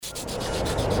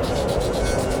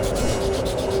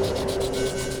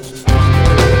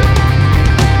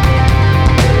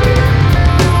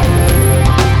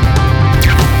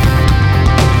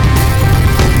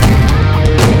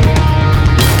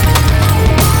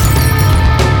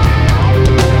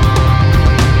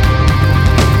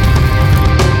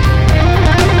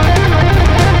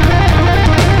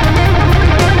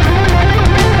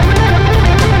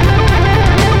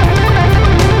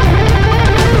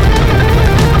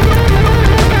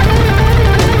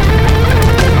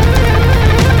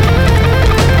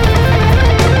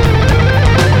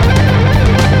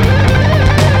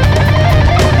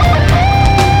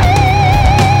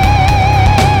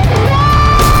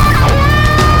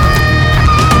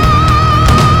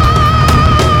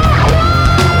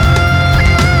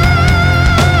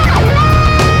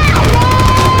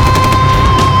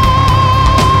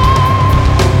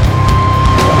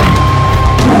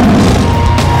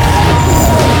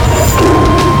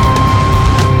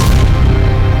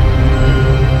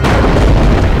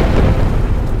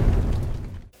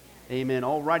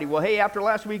righty. Well, hey, after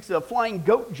last week's flying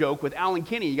goat joke with Al and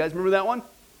Kenny, you guys remember that one?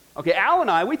 Okay, Al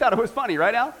and I, we thought it was funny,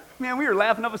 right, Al? Man, we were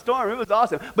laughing up a storm. It was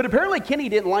awesome. But apparently Kenny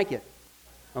didn't like it.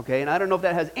 Okay, and I don't know if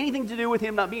that has anything to do with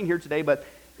him not being here today, but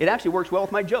it actually works well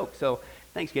with my joke. So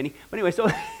thanks, Kenny. But anyway,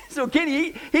 so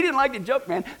Kenny, he didn't like the joke,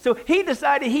 man. So he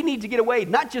decided he needed to get away,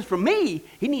 not just from me,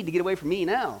 he needed to get away from me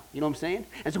now. You know what I'm saying?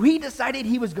 And so he decided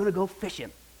he was going to go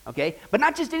fishing, okay? But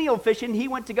not just any old fishing. He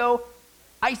went to go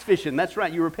ice fishing. That's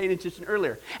right. You were paying attention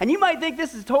earlier. And you might think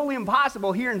this is totally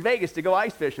impossible here in Vegas to go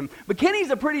ice fishing, but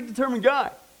Kenny's a pretty determined guy,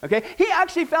 okay? He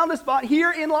actually found a spot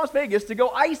here in Las Vegas to go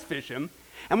ice fishing.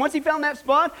 And once he found that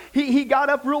spot, he got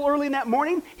up real early in that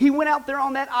morning. He went out there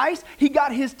on that ice. He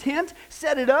got his tent,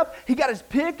 set it up. He got his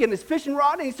pick and his fishing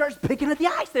rod, and he starts picking at the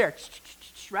ice there,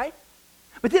 right?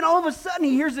 But then all of a sudden,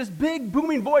 he hears this big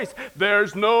booming voice.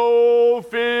 There's no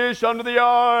fish under the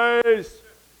ice.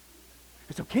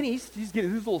 And so Kenny, he's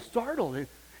getting a little startled. And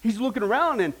he's looking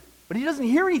around, but he doesn't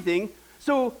hear anything.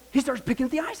 So he starts picking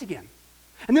at the ice again.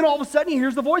 And then all of a sudden, he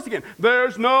hears the voice again.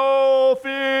 There's no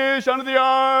fish under the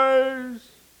ice.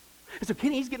 And so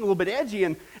Kenny, he's getting a little bit edgy.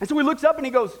 And so he looks up and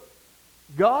he goes,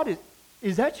 God,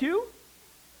 is that you?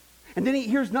 And then he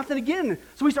hears nothing again.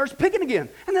 So he starts picking again.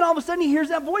 And then all of a sudden, he hears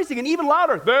that voice again, even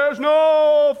louder. There's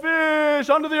no fish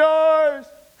under the ice.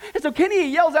 And so Kenny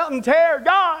yells out in terror,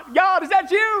 God, is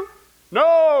that you?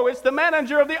 No, it's the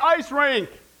manager of the ice rink.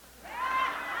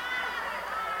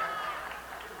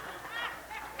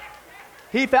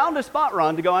 He found a spot,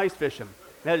 Ron, to go ice fishing.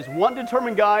 That is one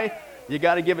determined guy. You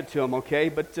got to give it to him, okay?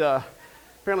 But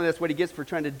apparently that's what he gets for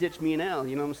trying to ditch me and Al,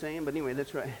 you know what I'm saying? But anyway,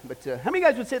 that's right. But how many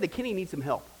guys would say that Kenny needs some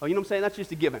help? Oh, you know what I'm saying? That's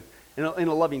just a given in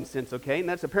a loving sense, okay? And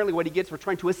that's apparently what he gets for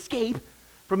trying to escape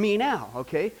from me and Al,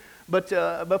 okay? But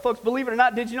folks, believe it or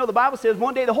not, did you know the Bible says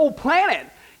one day the whole planet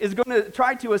is going to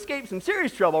try to escape some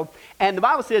serious trouble, and the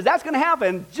Bible says that's going to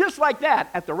happen just like that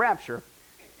at the rapture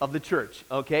of the church,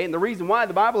 okay? And the reason why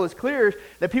the Bible is clear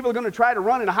that people are going to try to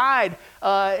run and hide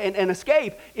and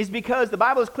escape is because the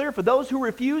Bible is clear for those who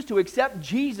refuse to accept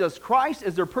Jesus Christ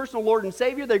as their personal Lord and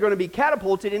Savior, they're going to be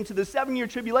catapulted into the 7-year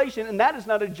tribulation, and that is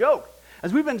not a joke.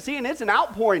 As we've been seeing, it's an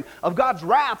outpouring of God's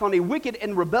wrath on a wicked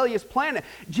and rebellious planet.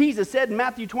 Jesus said in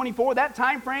Matthew 24, that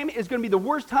time frame is going to be the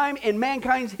worst time in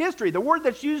mankind's history. The word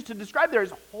that's used to describe there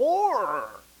is horror,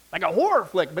 like a horror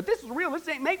flick, but this is real. This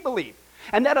ain't make-believe.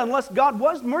 And that unless God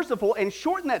was merciful and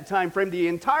shortened that time frame, the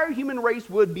entire human race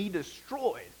would be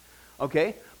destroyed.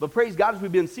 Okay? But praise God, as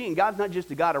we've been seeing, God's not just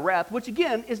a God of wrath, which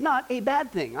again is not a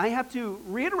bad thing. I have to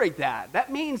reiterate that.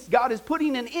 That means God is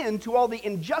putting an end to all the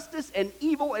injustice and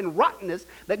evil and rottenness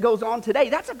that goes on today.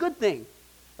 That's a good thing.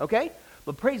 Okay?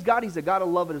 But praise God, he's a God of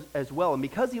love as well. And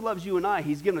because he loves you and I,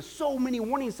 he's given us so many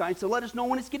warning signs to let us know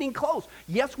when it's getting close.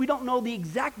 Yes, we don't know the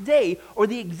exact day or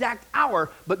the exact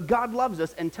hour, but God loves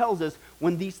us and tells us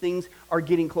when these things are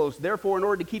getting close. Therefore, in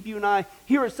order to keep you and I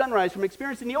here at Sunrise from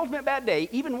experiencing the ultimate bad day,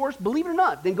 even worse, believe it or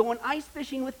not, than going ice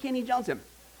fishing with Kenny Johnson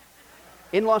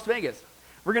in Las Vegas,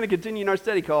 we're going to continue in our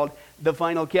study called The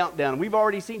Final Countdown. We've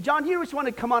already seen, John, you just want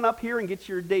to come on up here and get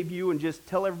your debut and just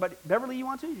tell everybody, Beverly, you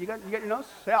want to? You got your notes?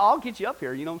 Yeah, I'll get you up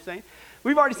here, you know what I'm saying?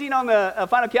 We've already seen on the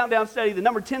Final Countdown study, the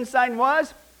number 10 sign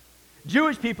was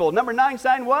Jewish people. Number 9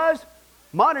 sign was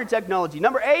modern technology.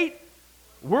 Number 8,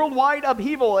 worldwide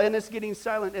upheaval, and it's getting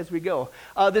silent as we go.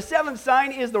 The 7th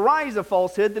sign is the rise of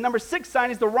falsehood. The number 6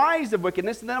 sign is the rise of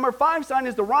wickedness. And the number 5 sign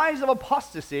is the rise of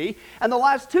apostasy. And the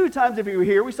last 2 times, if you were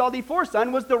here, we saw the 4th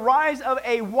sign was the rise of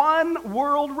a one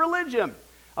world religion.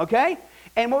 Okay?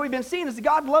 And what we've been seeing is that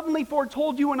God lovingly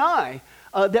foretold you and I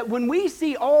that when we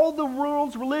see all the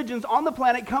world's religions on the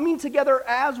planet coming together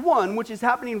as one, which is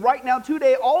happening right now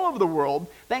today all over the world,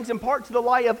 thanks in part to the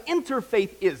lie of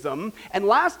interfaithism, and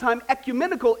last time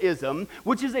ecumenicalism,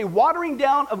 which is a watering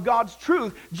down of God's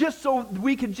truth just so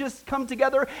we could just come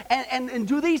together and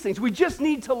do these things. We just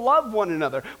need to love one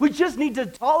another. We just need to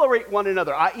tolerate one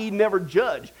another, i.e. never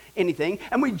judge anything.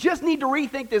 And we just need to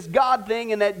rethink this God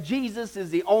thing and that Jesus is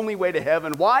the only way to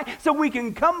heaven. Why? So we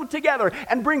can come together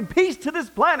and bring peace to this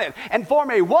planet and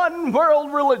form a one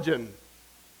world religion.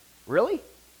 Really?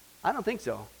 I don't think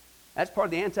so. That's part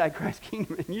of the Antichrist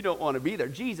kingdom, and you don't want to be there.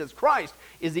 Jesus Christ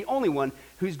is the only one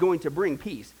who's going to bring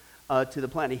peace to the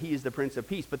planet. He is the Prince of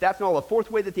Peace. But that's not all. The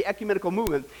 4th way that the ecumenical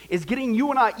movement is getting you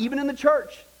and I, even in the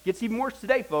church, gets even worse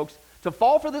today, folks, to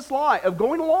fall for this lie of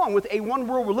going along with a one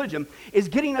world religion is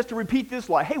getting us to repeat this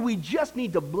lie. Hey, we just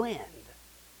need to blend.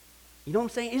 You know what I'm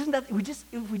saying? Isn't that,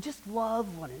 if we just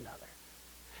love one another.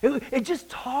 It just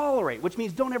tolerate, which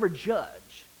means don't ever judge.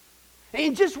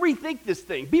 And just rethink this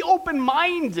thing. Be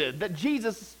open-minded that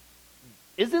Jesus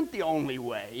isn't the only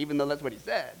way, even though that's what he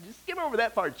said. Just skip over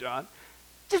that part, John.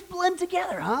 Just blend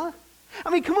together, huh? I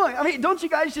mean, come on. I mean, don't you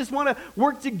guys just want to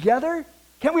work together?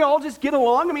 Can't we all just get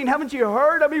along? I mean, haven't you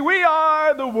heard? I mean, we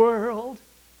are the world.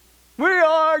 We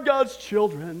are God's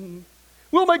children.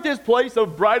 We'll make this place a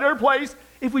brighter place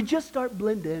if we just start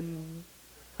blending.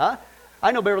 Huh?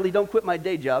 I know, Beverly, don't quit my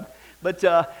day job. But,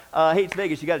 hey, it's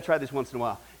Vegas. You got to try this once in a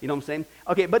while. You know what I'm saying?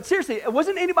 Okay, but seriously,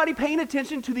 wasn't anybody paying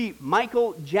attention to the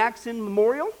Michael Jackson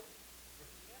Memorial?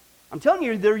 I'm telling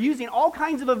you, they're using all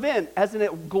kinds of events as a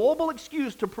global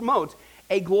excuse to promote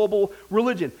a global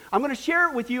religion. I'm going to share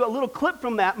with you a little clip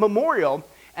from that memorial,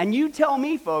 and you tell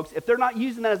me, folks, if they're not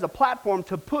using that as a platform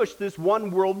to push this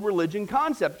one world religion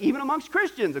concept, even amongst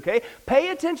Christians, okay? Pay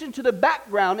attention to the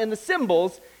background and the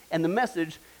symbols and the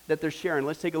message that they're sharing.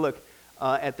 Let's take a look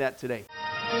at that today.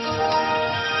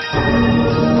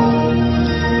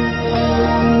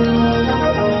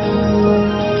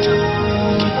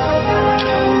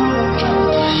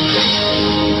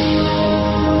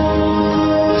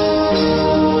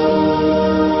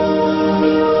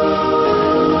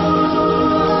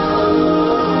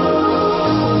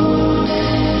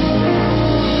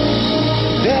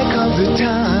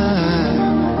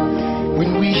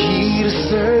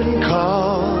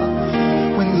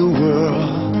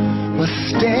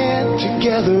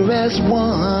 As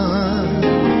one,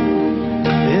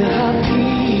 if our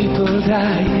people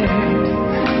dying,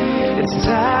 it's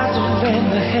time to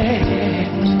lend a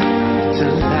hand to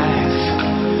life,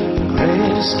 the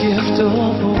greatest gift of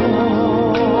all.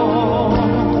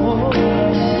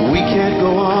 We can't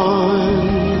go on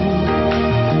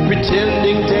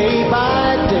pretending day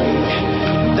by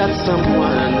day that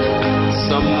someone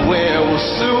somewhere will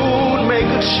soon make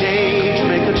a change,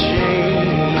 make a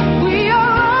change. We are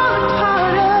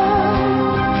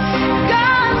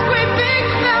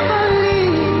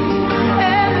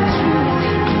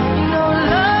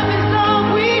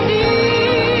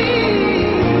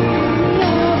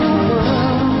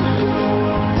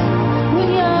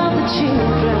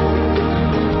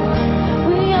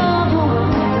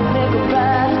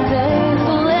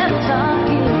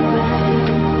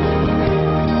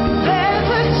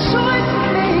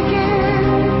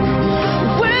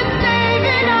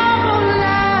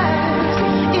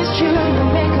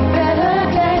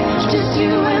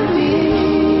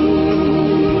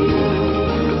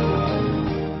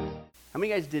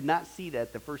did not see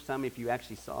that the first time if you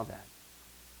actually saw that.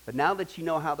 But now that you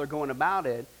know how they're going about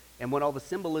it and what all the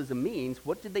symbolism means,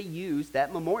 what did they use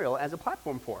that memorial as a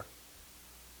platform for?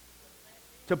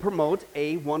 To promote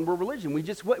a one world religion.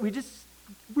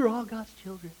 We're all God's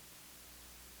children.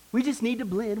 We just need to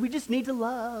blend. We just need to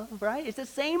love, right? It's the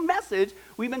same message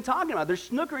we've been talking about. They're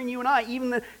snookering you and I, even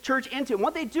the church, into it. And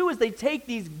what they do is they take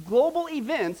these global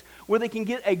events where they can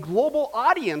get a global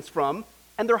audience from,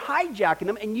 and they're hijacking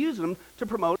them and using them to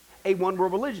promote a one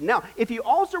world religion. Now, if you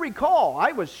also recall,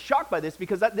 I was shocked by this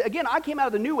because, again, I came out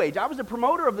of the New Age. I was a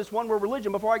promoter of this one world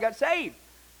religion before I got saved.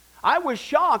 I was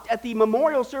shocked at the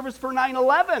memorial service for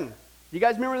 9/11. You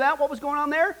guys remember that? What was going on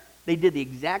there? They did the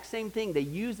exact same thing. They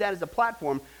used that as a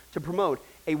platform to promote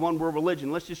a one world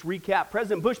religion. Let's just recap.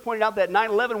 President Bush pointed out that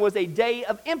 9/11 was a day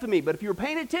of infamy, but if you were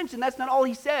paying attention, that's not all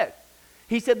he said.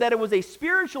 He said that it was a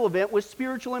spiritual event with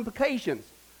spiritual implications.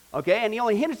 Okay, and he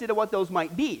only hinted at what those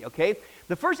might be, okay?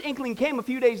 The first inkling came a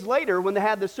few days later when they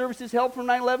had the services held for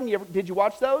 9/11. Did you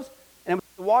watch those? And it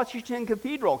was the Washington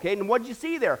Cathedral, okay? And what did you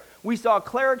see there? We saw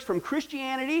clerics from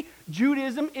Christianity,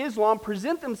 Judaism, Islam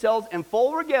present themselves in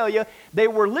full regalia. They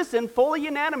were, listen, fully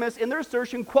unanimous in their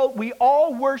assertion, quote, we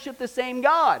all worship the same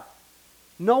God.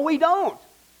 No, we don't,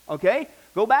 okay?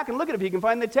 Go back and look at it if you can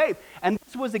find the tape. And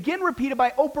this was again repeated by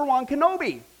Oprah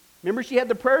Kenobi. Remember she had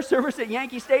the prayer service at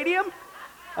Yankee Stadium?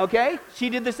 Okay, she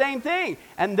did the same thing.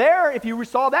 And there, if you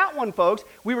saw that one, folks,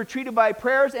 we were treated by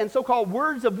prayers and so-called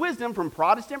words of wisdom from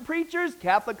Protestant preachers,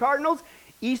 Catholic cardinals,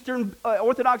 Eastern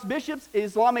Orthodox bishops,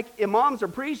 Islamic imams or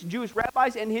priests, Jewish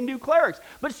rabbis, and Hindu clerics.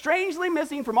 But strangely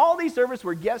missing from all these services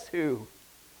were, guess who?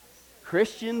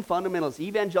 Christian fundamentalists,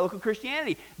 evangelical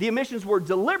Christianity. The omissions were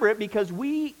deliberate because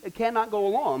we cannot go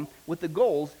along with the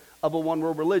goals of a one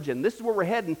world religion. This is where we're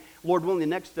heading, Lord willing, the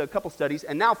next couple studies.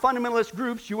 And now fundamentalist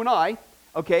groups, you and I,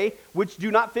 okay, which do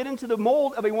not fit into the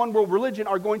mold of a one world religion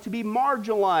are going to be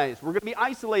marginalized. We're going to be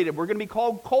isolated. We're going to be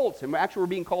called cults. And actually, we're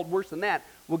being called worse than that.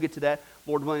 We'll get to that,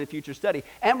 Lord willing, in a future study.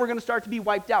 And we're going to start to be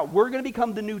wiped out. We're going to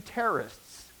become the new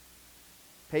terrorists.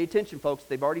 Pay attention, folks.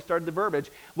 They've already started the verbiage.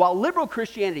 While liberal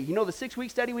Christianity, you know the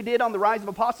 6-week study we did on the rise of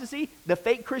apostasy? The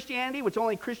fake Christianity, which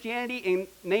only Christianity in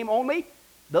name only?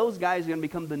 Those guys are going to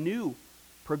become the new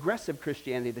progressive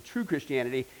Christianity, the true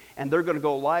Christianity, and they're going to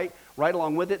go right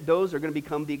along with it. Those are going to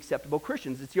become the acceptable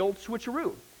Christians. It's the old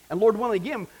switcheroo. And Lord willing,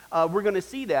 again, we're going to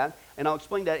see that, and I'll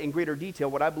explain that in greater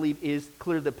detail, what I believe is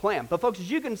clearly the plan. But folks,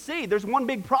 as you can see, there's one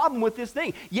big problem with this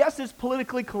thing. Yes, it's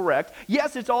politically correct.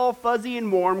 Yes, it's all fuzzy and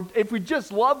warm. If we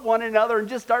just love one another and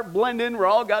just start blending, we're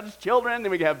all God's children,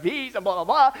 then we can have peace and blah,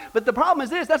 blah, blah. But the problem is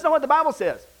this, that's not what the Bible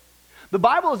says. The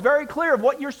Bible is very clear of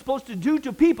what you're supposed to do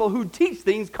to people who teach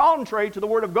things contrary to the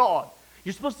Word of God.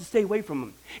 You're supposed to stay away from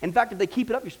them. In fact, if they keep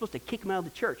it up, you're supposed to kick them out of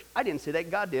the church. I didn't say that,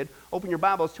 God did. Open your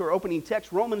Bibles to our opening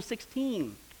text, Romans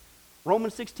 16.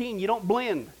 Romans 16, you don't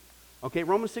blend. Okay,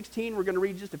 Romans 16, we're going to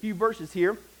read just a few verses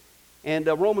here. And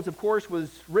Romans, of course, was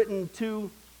written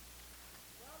to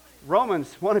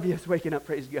Romans. One of you is waking up,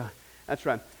 praise God. That's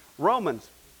right. Romans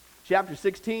chapter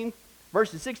 16,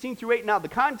 verses 16 through 8. Now, the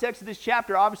context of this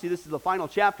chapter, obviously, this is the final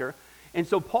chapter. And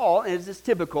so Paul, as is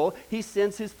typical, he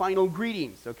sends his final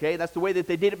greetings, okay? That's the way that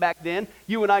they did it back then.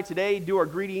 You and I today do our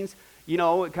greetings, you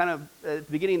know, kind of at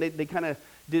the beginning, they kind of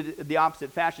did the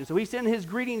opposite fashion. So he sent his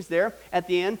greetings there at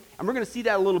the end, and we're going to see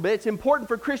that a little bit. It's important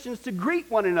for Christians to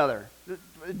greet one another,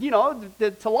 you know,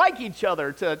 to like each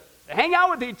other, to hang out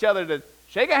with each other, to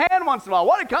shake a hand once in a while.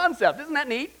 What a concept. Isn't that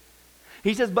neat?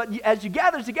 He says, but as you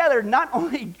gather together, not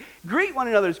only greet one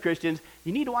another as Christians,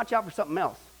 you need to watch out for something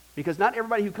else. Because not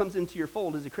everybody who comes into your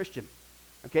fold is a Christian.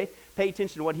 Okay? Pay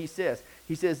attention to what he says.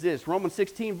 He says this, Romans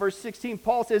 16, verse 16,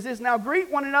 Paul says this, now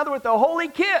greet one another with a holy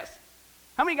kiss.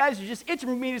 How many guys are just itching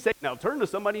for me to say, now turn to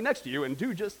somebody next to you and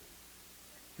do just...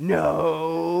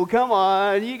 No, come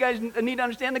on. You guys need to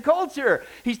understand the culture.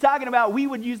 He's talking about, we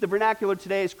would use the vernacular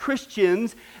today as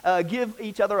Christians, give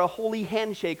each other a holy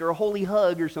handshake or a holy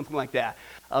hug or something like that.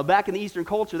 Back in the Eastern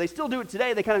culture, they still do it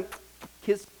today. They kind of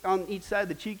kiss on each side of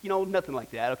the cheek, you know, nothing like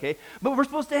that, okay? But we're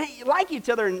supposed to like each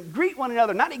other and greet one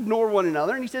another, not ignore one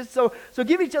another. And he says, so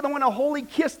give each other one a holy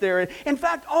kiss there. In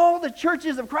fact, all the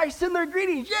churches of Christ send their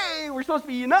greetings. Yay, we're supposed to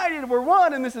be united, we're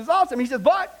one, and this is awesome. He says,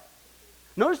 but,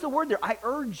 notice the word there, I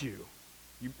urge you.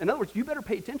 In other words, you better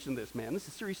pay attention to this, man. This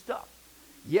is serious stuff.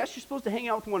 Yes, you're supposed to hang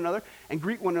out with one another and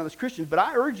greet one another as Christians, but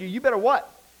I urge you, you better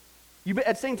what? At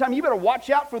the same time, you better watch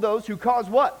out for those who cause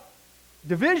what?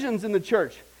 Divisions in the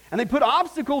church. And they put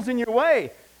obstacles in your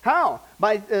way. How?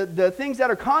 By the things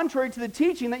that are contrary to the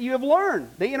teaching that you have learned.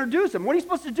 They introduce them. What are you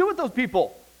supposed to do with those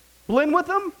people? Blend with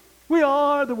them? We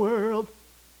are the world.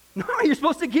 No, you're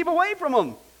supposed to keep away from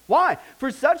them. Why?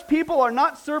 For such people are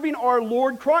not serving our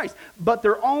Lord Christ, but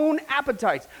their own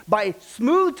appetites. By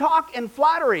smooth talk and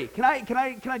flattery. Can I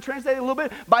translate it a little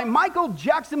bit? By Michael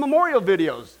Jackson memorial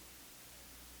videos.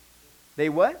 They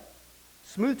what?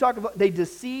 Smooth talk. They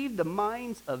deceive the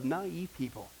minds of naive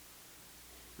people.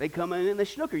 They come in and they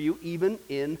snooker you even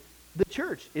in the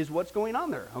church is what's going on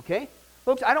there, okay?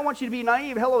 Folks, I don't want you to be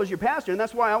naive, hello, as your pastor, and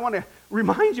that's why I want to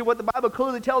remind you what the Bible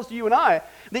clearly tells to you and I,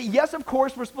 that yes, of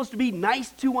course, we're supposed to be nice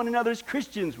to one another as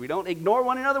Christians. We don't ignore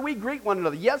one another, we greet one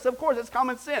another. Yes, of course, that's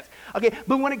common sense. Okay,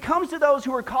 but when it comes to those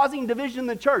who are causing division in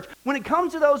the church, when it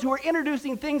comes to those who are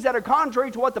introducing things that are contrary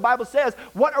to what the Bible says,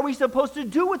 what are we supposed to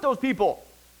do with those people?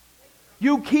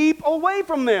 You keep away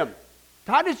from them.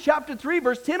 Titus chapter 3,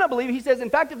 verse 10, I believe, he says, in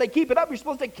fact, if they keep it up, you're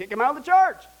supposed to kick them out of the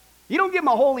church. You don't give them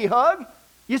a holy hug.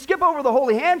 You skip over the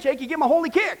holy handshake, you give them a holy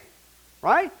kick,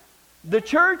 right? The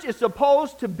church is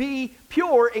supposed to be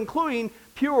pure, including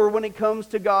pure when it comes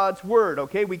to God's word,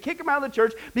 okay? We kick them out of the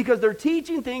church because they're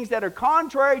teaching things that are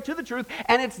contrary to the truth,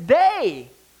 and it's they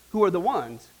who are the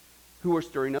ones who are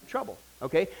stirring up trouble.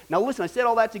 Okay? Now listen, I said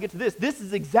all that to get to this. This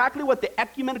is exactly what the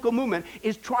ecumenical movement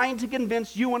is trying to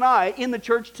convince you and I in the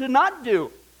church to not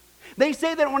do. They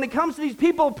say that when it comes to these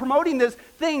people promoting this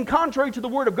thing contrary to the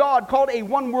Word of God called a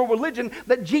one-world religion,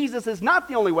 that Jesus is not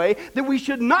the only way, that we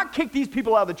should not kick these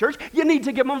people out of the church. You need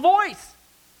to give them a voice.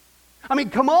 I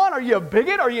mean, come on, are you a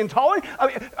bigot? Are you intolerant? I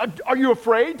mean, are you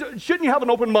afraid? Shouldn't you have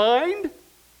an open mind?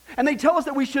 And they tell us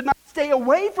that we should not stay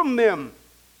away from them.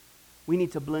 We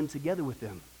need to blend together with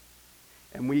them.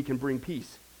 And we can bring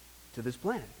peace to this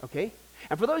planet, okay?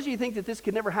 And for those of you who think that this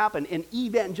could never happen in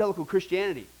evangelical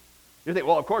Christianity, you think,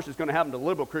 well, of course it's going to happen to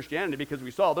liberal Christianity because we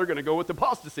saw they're going to go with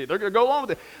apostasy. They're going to go along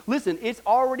with it. Listen, it's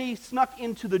already snuck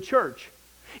into the church.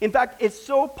 In fact, it's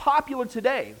so popular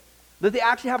today that they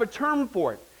actually have a term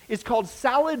for it. It's called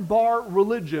salad bar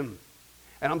religion.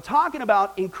 And I'm talking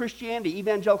about in Christianity,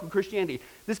 evangelical Christianity.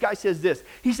 This guy says this.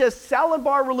 He says, salad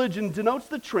bar religion denotes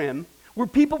the trend where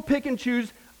people pick and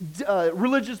choose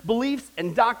religious beliefs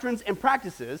and doctrines and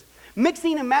practices,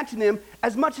 mixing and matching them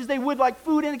as much as they would like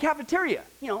food in a cafeteria.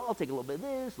 You know, I'll take a little bit of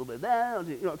this, a little bit of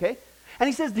that, okay? And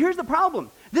he says, here's the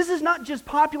problem. This is not just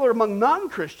popular among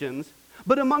non-Christians,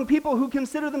 but among people who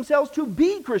consider themselves to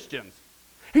be Christians.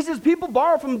 He says people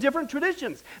borrow from different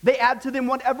traditions. They add to them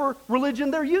whatever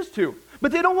religion they're used to.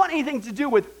 But they don't want anything to do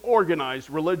with organized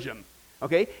religion.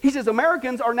 Okay? He says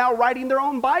Americans are now writing their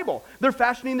own Bible. They're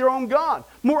fashioning their own God.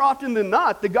 More often than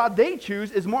not, the God they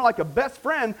choose is more like a best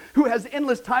friend who has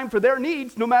endless time for their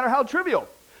needs, no matter how trivial.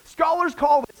 Scholars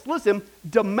call this, listen,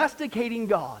 domesticating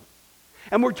God.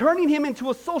 And we're turning him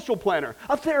into a social planner,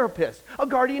 a therapist, a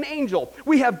guardian angel.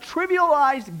 We have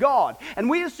trivialized God, and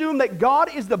we assume that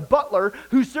God is the butler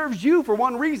who serves you for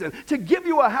one reason, to give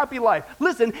you a happy life.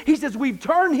 Listen, he says we've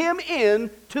turned him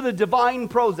in to the divine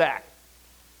Prozac.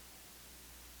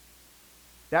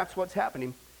 That's what's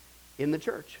happening in the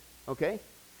church, okay?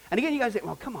 And again, you guys say,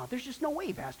 well, come on, there's just no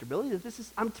way, Pastor Billy, that this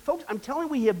is, folks, I'm telling you,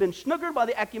 we have been snookered by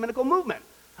the ecumenical movement.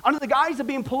 Under the guise of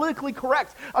being politically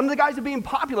correct, under the guise of being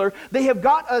popular, they have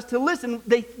got us to listen.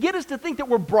 They get us to think that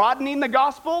we're broadening the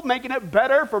gospel, making it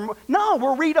better. No,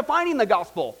 we're redefining the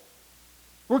gospel.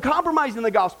 We're compromising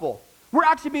the gospel. We're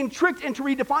actually being tricked into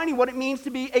redefining what it means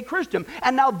to be a Christian.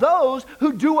 And now those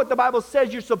who do what the Bible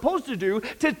says you're supposed to do,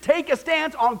 to take a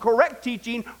stance on correct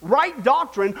teaching, right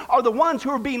doctrine, are the ones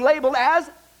who are being labeled as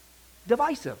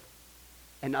divisive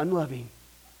and unloving.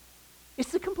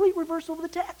 It's the complete reversal of the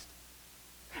text.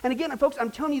 And again, folks,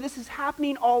 I'm telling you, this is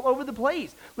happening all over the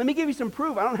place. Let me give you some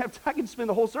proof. I can spend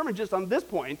the whole sermon just on this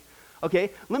point. Okay?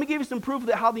 Let me give you some proof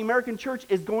that how the American church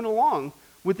is going along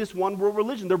with this one world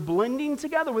religion. They're blending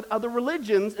together with other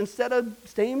religions instead of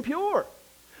staying pure.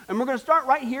 And we're going to start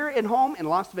right here at home in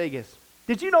Las Vegas.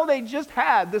 Did you know they just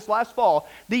had, this last fall,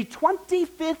 the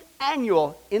 25th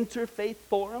annual Interfaith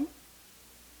Forum?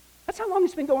 That's how long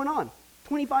it's been going on,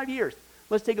 25 years.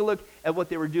 Let's take a look at what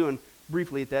they were doing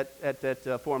briefly at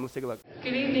that forum. Let's take a look.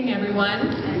 Good evening, everyone.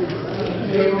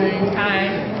 Good evening.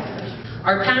 Hi.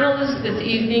 Our panelists this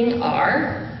evening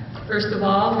are, first of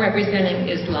all, representing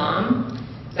Islam,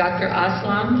 Dr.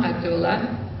 Aslam Abdullah,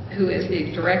 who is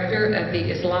the director of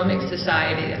the Islamic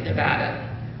Society of Nevada.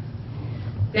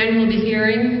 Then we'll be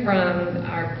hearing from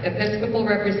our Episcopal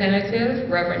representative,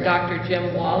 Reverend Dr.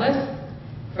 Jim Wallace,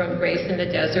 from Grace in the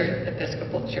Desert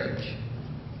Episcopal Church.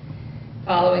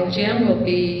 Following Jim will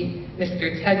be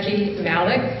Mr. Taji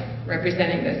Malik,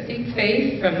 representing the Sikh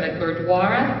faith from the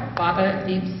Gurdwara Baba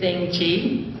Deep Singh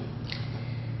Ji.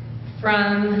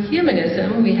 From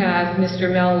Humanism, we have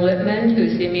Mr. Mel Lipman,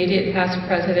 who's the immediate past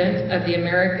president of the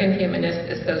American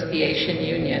Humanist Association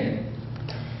Union.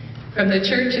 From the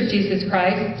Church of Jesus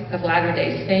Christ of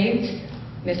Latter-day Saints,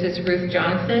 Mrs. Ruth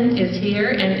Johnson is here,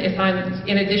 and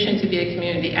in addition to be a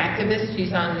community activist,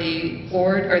 she's on the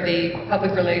board, or the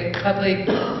Public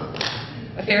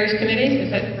Affairs Committee,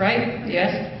 is that right?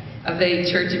 Yes, of the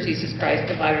Church of Jesus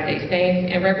Christ of Latter-day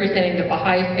Saints, and representing the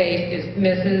Baha'i faith is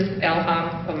Mrs.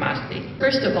 Elham Homasti.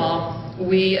 First of all,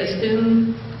 we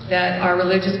assume that our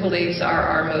religious beliefs are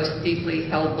our most deeply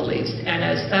held beliefs, and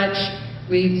as such,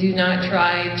 we do not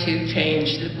try to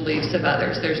change the beliefs of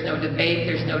others. There's no debate,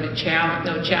 there's no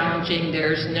challenging,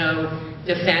 there's no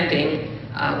defending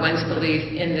one's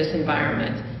belief in this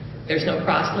environment. There's no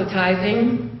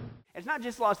proselytizing. It's not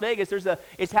just Las Vegas.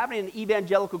 It's happening in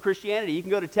evangelical Christianity. You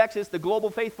can go to Texas. The Global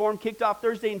Faith Forum kicked off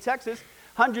Thursday in Texas.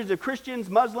 Hundreds of Christians,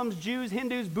 Muslims, Jews,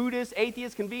 Hindus, Buddhists,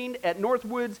 atheists convened at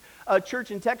Northwoods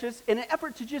Church in Texas in an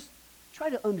effort to just try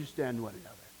to understand one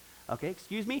another. Okay,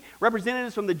 excuse me.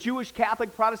 Representatives from the Jewish,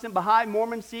 Catholic, Protestant, Baha'i,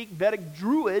 Mormon, Sikh, Vedic,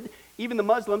 Druid, even the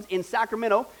Muslims in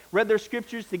Sacramento read their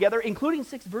scriptures together, including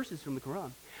 6 verses from the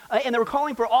Quran. And they were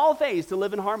calling for all faiths to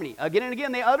live in harmony. Again and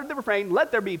again, they uttered the refrain,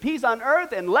 "Let there be peace on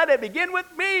earth, and let it begin with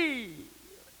me."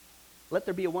 Let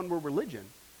there be a one-world religion,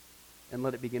 and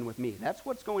let it begin with me. That's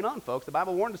what's going on, folks. The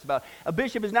Bible warned us about. A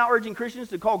bishop is now urging Christians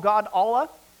to call God Allah.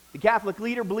 The Catholic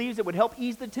leader believes it would help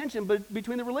ease the tension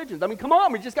between the religions. I mean, come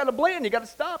on, we just got to blend. You got to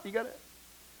stop.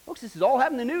 Folks, this is all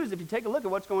happening in the news if you take a look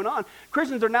at what's going on.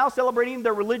 Christians are now celebrating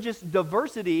their religious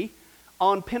diversity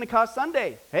on Pentecost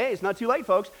Sunday. Hey, it's not too late,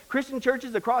 folks. Christian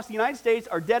churches across the United States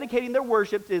are dedicating their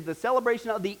worship to the celebration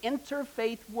of the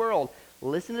interfaith world.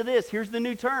 Listen to this. Here's the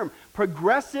new term.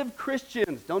 Progressive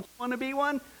Christians. Don't you want to be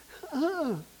one?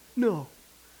 No.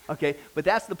 Okay, but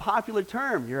that's the popular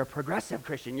term. You're a progressive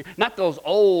Christian. You're not those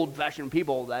old-fashioned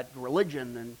people, that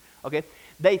religion. Okay,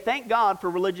 they thank God for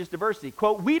religious diversity.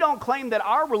 Quote, "We don't claim that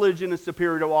our religion is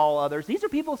superior to all others." These are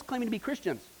people claiming to be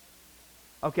Christians.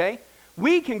 Okay?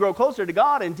 We can grow closer to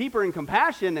God and deeper in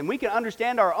compassion, and we can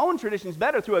understand our own traditions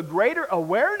better through a greater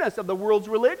awareness of the world's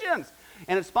religions.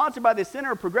 And it's sponsored by the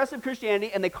Center of Progressive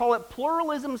Christianity, and they call it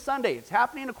Pluralism Sunday. It's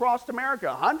happening across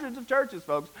America. Hundreds of churches,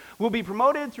 folks, will be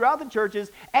promoted throughout the churches,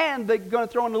 and they're going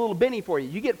to throw in a little Benny for you.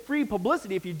 You get free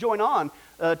publicity if you join on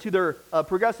to their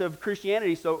progressive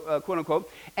Christianity, so quote unquote.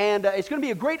 And it's going to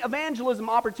be a great evangelism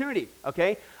opportunity.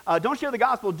 Okay, don't share the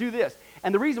gospel. Do this.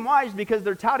 And the reason why is because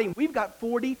they're touting, we've got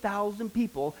 40,000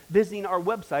 people visiting our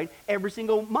website every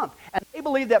single month. And they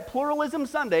believe that Pluralism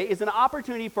Sunday is an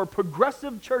opportunity for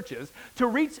progressive churches to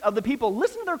reach the people,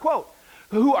 listen to their quote,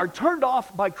 who are turned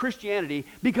off by Christianity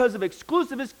because of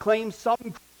exclusivist claims some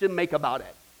Christians make about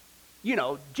it. You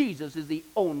know, Jesus is the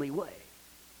only way.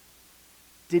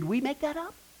 Did we make that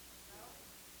up?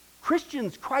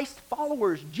 Christians, Christ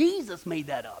followers, Jesus made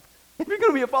that up. If you're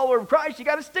going to be a follower of Christ, you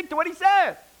got to stick to what he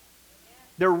said.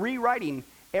 They're rewriting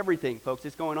everything, folks.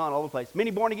 It's going on all over the place. Many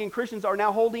born-again Christians are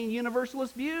now holding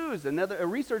universalist views. A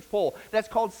research poll that's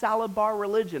called Salad Bar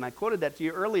Religion. I quoted that to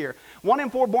you earlier. 1 in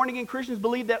 4 born-again Christians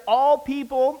believe that all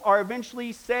people are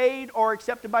eventually saved or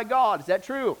accepted by God. Is that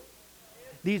true?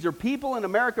 These are people in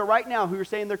America right now who are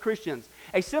saying they're Christians.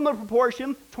 A similar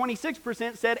proportion,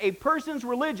 26%, said a person's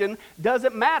religion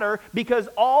doesn't matter because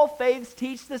all faiths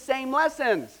teach the same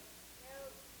lessons.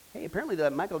 Hey, apparently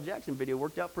that Michael Jackson video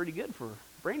worked out pretty good for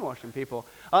brainwashing people.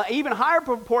 Even higher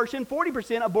proportion,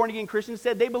 40% of born-again Christians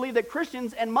said they believe that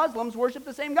Christians and Muslims worship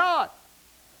the same God.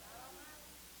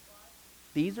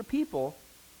 These are people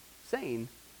saying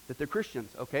that they're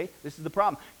Christians, okay? This is the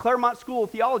problem. Claremont School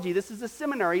of Theology, this is a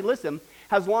seminary, listen,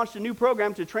 has launched a new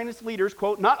program to train its leaders,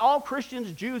 quote, not all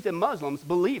Christians, Jews, and Muslims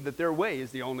believe that their way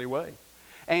is the only way.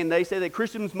 And they say that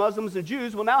Christians, Muslims, and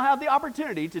Jews will now have the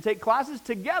opportunity to take classes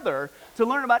together to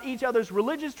learn about each other's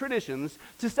religious traditions,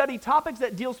 to study topics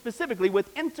that deal specifically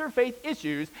with interfaith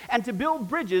issues, and to build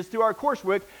bridges through our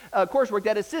coursework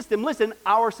that assist them, listen,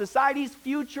 our society's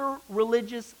future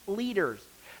religious leaders.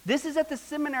 This is at the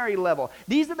seminary level.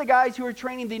 These are the guys who are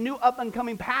training the new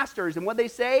up-and-coming pastors. And what they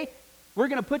say, we're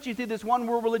going to put you through this one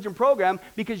world religion program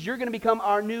because you're going to become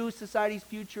our new society's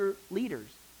future leaders.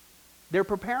 They're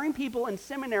preparing people in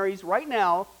seminaries right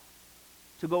now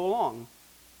to go along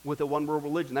with the one world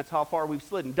religion. That's how far we've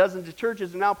slid. And dozens of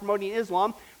churches are now promoting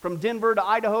Islam, from Denver to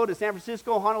Idaho to San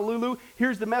Francisco, Honolulu.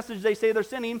 Here's the message they say they're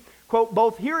sending, quote,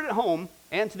 both here at home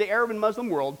and to the Arab and Muslim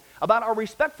world about our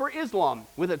respect for Islam,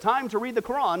 with a time to read the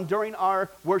Quran during our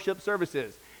worship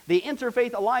services. The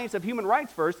Interfaith Alliance of Human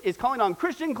Rights First is calling on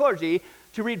Christian clergy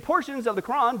to read portions of the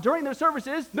Quran during their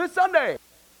services this Sunday.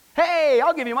 Hey,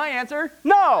 I'll give you my answer.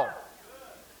 No.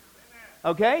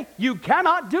 Okay? You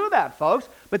cannot do that, folks.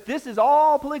 But this is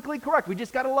all politically correct. We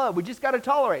just got to love. We just got to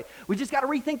tolerate. We just got to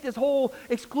rethink this whole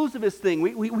exclusivist thing.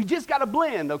 We just got to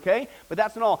blend, okay? But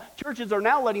that's not all. Churches are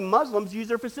now letting Muslims use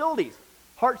their facilities.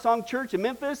 Heart Song Church in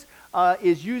Memphis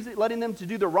is letting them to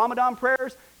do their Ramadan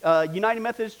prayers. United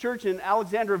Methodist Church in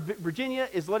Alexandria, Virginia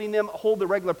is letting them hold the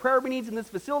regular prayer meetings in this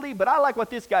facility. But I like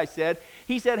what this guy said.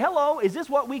 He said, hello, is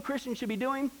this what we Christians should be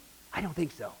doing? I don't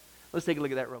think so. Let's take a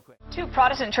look at that real quick. 2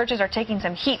 Protestant churches are taking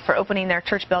some heat for opening their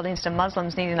church buildings to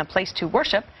Muslims needing a place to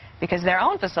worship because their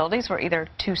own facilities were either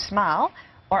too small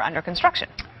or under construction.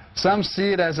 Some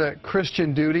see it as a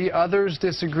Christian duty, others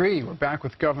disagree. We're back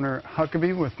with Governor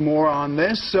Huckabee with more on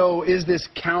this. So is this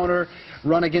counter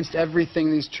run against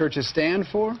everything these churches stand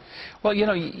for? Well, you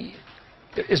know,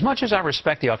 as much as I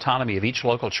respect the autonomy of each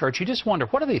local church, you just wonder,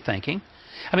 what are they thinking?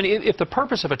 I mean, if the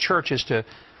purpose of a church is to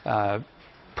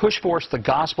push forth the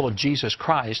gospel of Jesus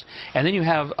Christ, and then you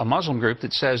have a Muslim group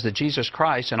that says that Jesus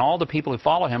Christ and all the people who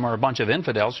follow him are a bunch of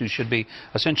infidels who should be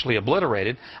essentially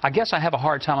obliterated, I guess I have a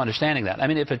hard time understanding that. I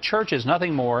mean, if a church is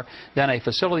nothing more than a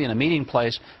facility and a meeting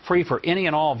place free for any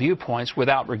and all viewpoints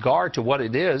without regard to what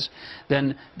it is,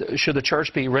 then should the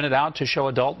church be rented out to show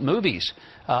adult movies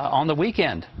on the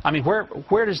weekend? I mean,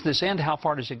 where does this end? How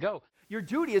far does it go? Your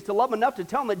duty is to love them enough to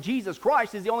tell them that Jesus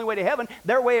Christ is the only way to heaven.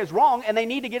 Their way is wrong, and they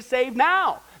need to get saved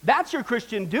now. That's your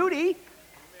Christian duty.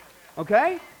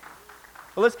 Okay?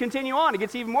 Well, let's continue on. It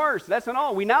gets even worse. That's not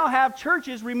all. We now have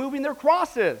churches removing their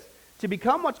crosses to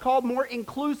become what's called more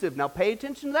inclusive. Now, pay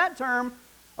attention to that term.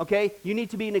 Okay? You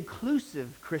need to be an inclusive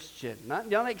Christian,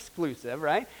 not exclusive,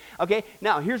 right? Okay?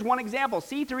 Now, here's one example.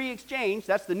 C3 Exchange,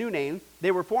 that's the new name. They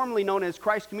were formerly known as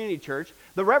Christ Community Church.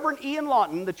 The Reverend Ian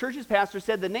Lawton, the church's pastor,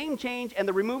 said the name change and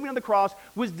the removing of the cross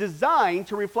was designed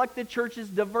to reflect the church's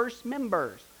diverse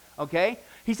members. Okay?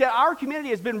 He said, our community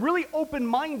has been really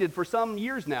open-minded for some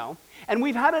years now, and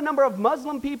we've had a number of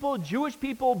Muslim people, Jewish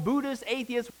people, Buddhists,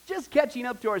 atheists, just catching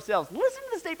up to ourselves. Listen to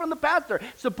the statement from the pastor.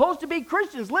 Supposed to be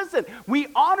Christians. Listen, we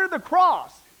honor the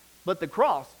cross, but the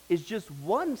cross is just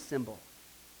one symbol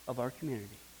of our community.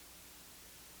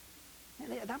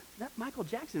 And that Michael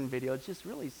Jackson video just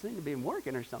really seemed to be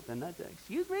working or something.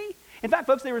 Excuse me? In fact,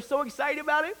 folks, they were so excited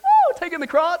about it. Woo, taking the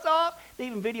cross off. They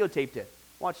even videotaped it.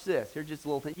 Watch this. Here's just a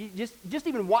little thing. You just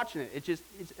even watching it,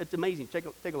 it's amazing. Take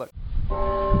a look.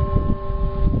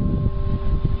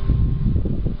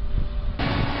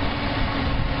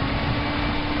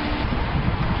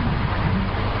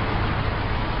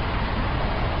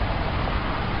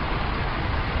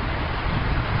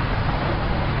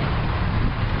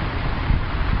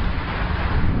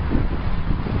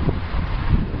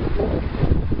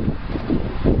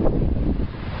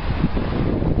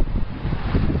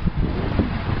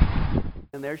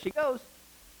 and there she goes.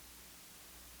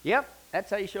 Yep, that's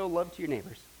how you show love to your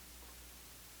neighbors.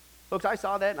 Folks, I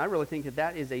saw that, and I really think that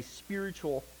that is a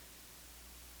spiritual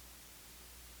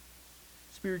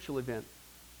event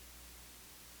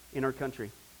in our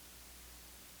country.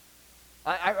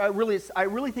 I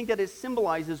really think that it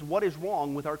symbolizes what is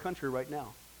wrong with our country right now.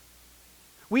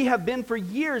 We have been for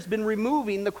years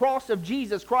removing the cross of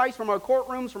Jesus Christ from our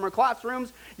courtrooms, from our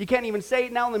classrooms. You can't even say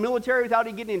it now in the military without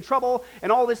it getting in trouble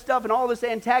and all this stuff and all this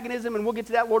antagonism, and we'll get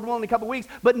to that, Lord willing, in a couple weeks.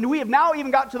 But we have now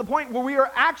even got to the point where we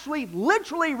are actually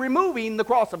literally removing the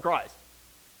cross of Christ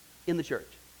in the church.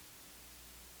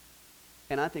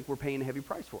 And I think we're paying a heavy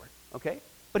price for it, okay?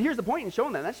 But here's the point in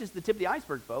showing that. That's just the tip of the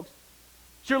iceberg, folks.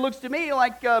 Sure looks to me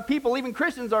like people, even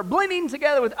Christians, are blending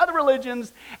together with other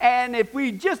religions, and if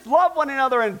we just love one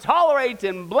another and tolerate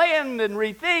and blend and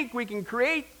rethink, we can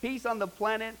create peace on the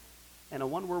planet and a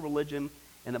one-world religion.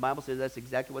 And the Bible says that's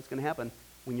exactly what's going to happen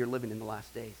when you're living in the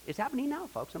last days. It's happening now,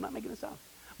 folks. I'm not making this up.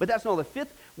 But that's not the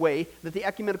fifth way that the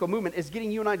ecumenical movement is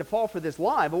getting you and I to fall for this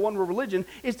lie of a one-world religion,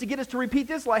 is to get us to repeat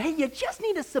this lie. Hey, you just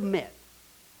need to submit.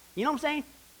 You know what I'm saying?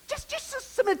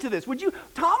 Just submit to this. Would you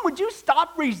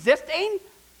stop resisting?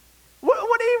 What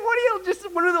are you,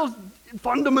 just one of those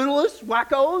fundamentalist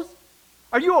wackos?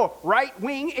 Are you a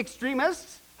right-wing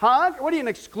extremist? Huh? What are you,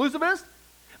 an exclusivist?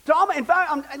 Tom, in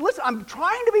fact, I'm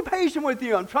trying to be patient with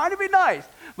you. I'm trying to be nice.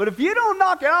 But if you don't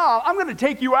knock it off, I'm going to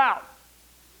take you out.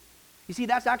 You see,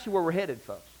 that's actually where we're headed,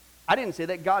 folks. I didn't say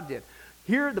that, God did.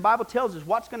 Here, the Bible tells us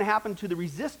what's going to happen to the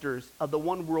resistors of the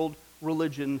one-world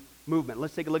religion movement.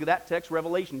 Let's take a look at that text.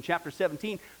 Revelation chapter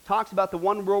 17 talks about the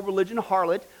one-world religion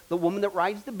harlot, the woman that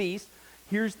rides the beast.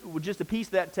 Here's just a piece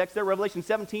of that text there. Revelation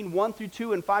 17, 1 through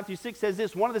 2 and 5 through 6 says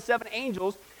this: one of the seven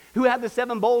angels who had the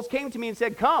seven bowls came to me and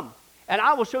said, "Come, and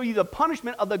I will show you the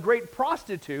punishment of the great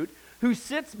prostitute who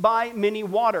sits by many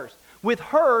waters. With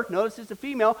her," notice it's a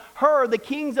female, "her the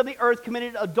kings of the earth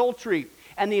committed adultery,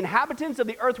 and the inhabitants of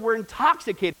the earth were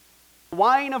intoxicated with the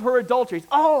wine of her adulteries."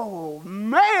 Oh,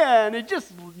 man,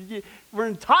 we're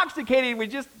intoxicated. We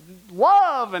just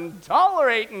love and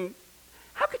tolerate, and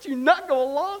how could you not go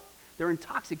along? They're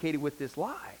intoxicated with this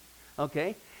lie,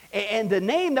 okay? And the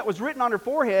name that was written on her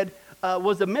forehead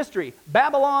was a mystery.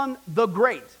 Babylon the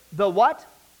Great. The what?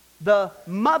 The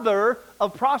mother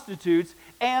of prostitutes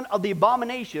and of the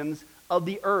abominations of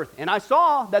the earth. And I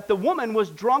saw that the woman was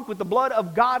drunk with the blood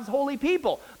of God's holy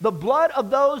people, the blood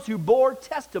of those who bore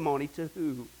testimony to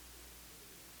who?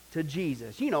 To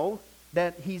Jesus. You know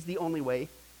that he's the only way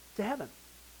to heaven.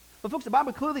 But folks, the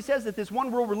Bible clearly says that this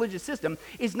one world religious system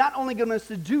is not only going to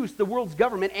seduce the world's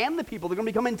government and the people, they're going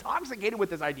to become intoxicated with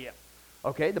this idea.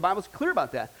 Okay, the Bible's clear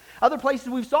about that. Other places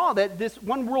we saw that this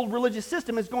one world religious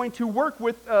system is going to work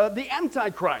with the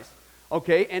Antichrist,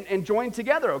 okay, and join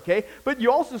together, okay? But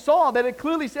you also saw that it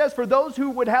clearly says for those who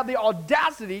would have the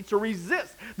audacity to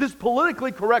resist this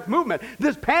politically correct movement,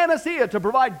 this panacea to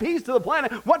provide peace to the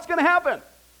planet, what's going to happen?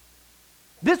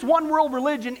 This one world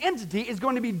religion entity is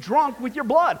going to be drunk with your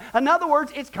blood. In other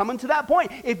words, it's coming to that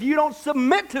point. If you don't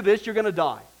submit to this, you're going to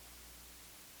die.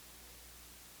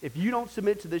 If you don't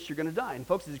submit to this, you're going to die. And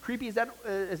folks, as creepy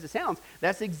as it sounds,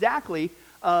 that's exactly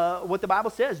what the Bible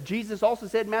says. Jesus also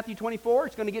said in Matthew 24,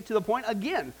 it's going to get to the point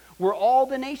again where all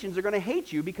the nations are going to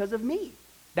hate you because of me.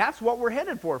 That's what we're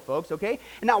headed for, folks, okay?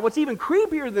 And now, what's even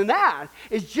creepier than that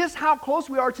is just how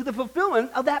close we are to the fulfillment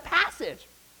of that passage.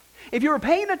 If you were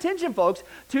paying attention, folks,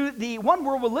 to the one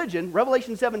world religion,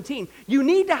 Revelation 17, you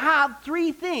need to have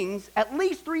at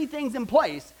least three things in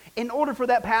place in order for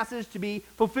that passage to be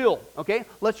fulfilled, okay?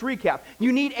 Let's recap.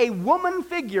 You need a woman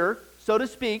figure, so to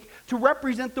speak, to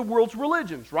represent the world's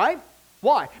religions, right?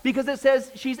 Why? Because it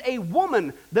says she's a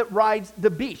woman that rides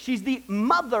the beast. She's the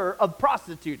mother of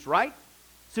prostitutes, right?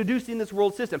 Seducing this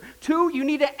world system. 2, you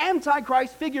need an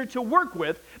Antichrist figure to work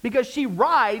with because she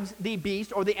rides the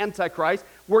beast or the Antichrist,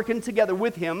 working together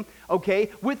with him, okay,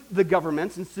 with the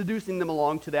governments and seducing them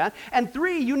along to that. And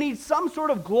 3, you need some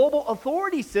sort of global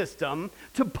authority system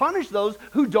to punish those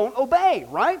who don't obey,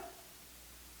 right?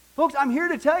 Folks, I'm here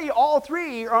to tell you all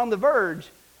 3 are on the verge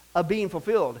of being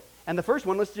fulfilled. And the first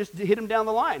one, let's just hit them down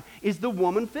the line, is the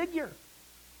woman figure.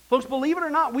 Folks, believe it or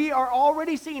not, we are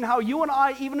already seeing how you and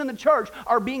I, even in the church,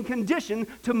 are being conditioned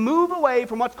to move away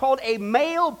from what's called a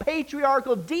male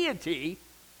patriarchal deity,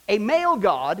 a male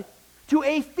God, to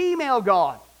a female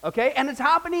God, okay? And it's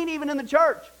happening even in the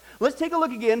church. Let's take a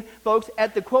look again, folks,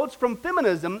 at the quotes from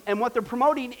feminism and what they're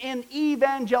promoting in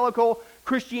evangelical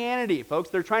Christianity. Folks,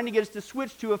 they're trying to get us to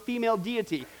switch to a female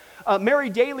deity. Mary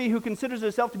Daly, who considers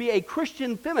herself to be a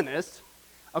Christian feminist,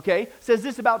 okay, says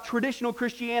this about traditional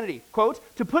Christianity. Quote,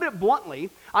 "To put it bluntly,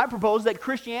 I propose that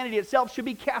Christianity itself should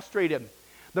be castrated.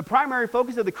 The primary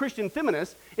focus of the Christian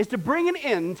feminists is to bring an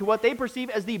end to what they perceive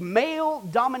as the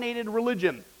male-dominated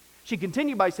religion. She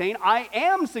continued by saying, I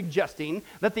am suggesting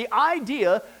that the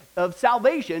idea of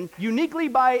salvation uniquely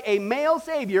by a male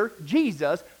savior,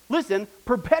 Jesus, listen,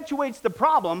 perpetuates the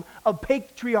problem of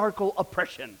patriarchal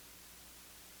oppression.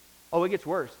 Oh, it gets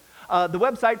worse. The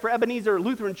website for Ebenezer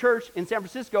Lutheran Church in San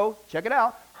Francisco, check it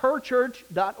out,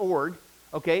 herchurch.org,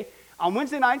 okay? On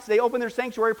Wednesday nights, they open their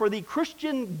sanctuary for the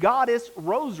Christian Goddess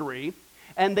Rosary,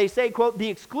 and they say, quote, the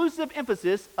exclusive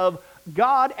emphasis of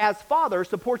God as Father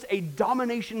supports a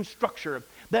domination structure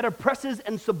that oppresses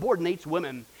and subordinates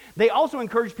women. They also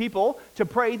encourage people to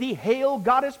pray the Hail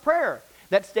Goddess prayer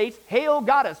that states, Hail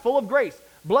Goddess, full of grace,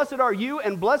 blessed are you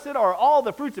and blessed are all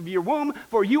the fruits of your womb,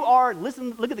 for you are,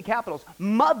 listen, look at the capitals,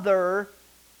 mother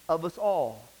of us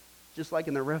all. Just like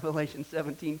in the Revelation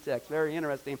 17 text. Very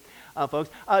interesting, folks.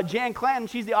 Jan Clanton,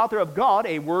 she's the author of God,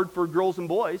 A Word for Girls and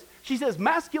Boys. She says,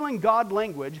 masculine God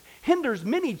language hinders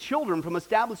many children from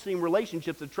establishing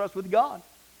relationships of trust with God.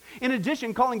 In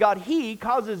addition, calling God He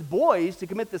causes boys to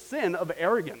commit the sin of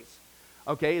arrogance.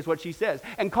 Okay, is what she says.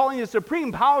 And calling the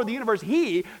supreme power of the universe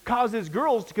He causes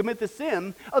girls to commit the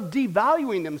sin of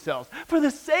devaluing themselves. For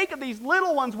the sake of these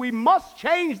little ones, we must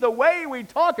change the way we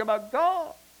talk about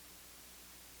God.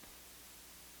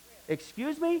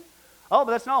 Excuse me? Oh,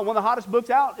 but that's not. One of the hottest books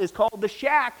out is called The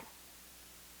Shack.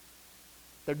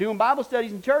 They're doing Bible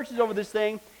studies in churches over this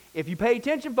thing. If you pay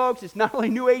attention, folks, it's not only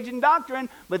New Age and doctrine,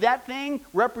 but that thing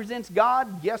represents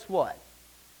God, guess what?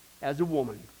 As a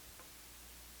woman.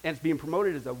 And it's being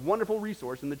promoted as a wonderful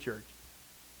resource in the church.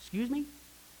 Excuse me?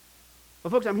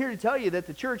 Well, folks, I'm here to tell you that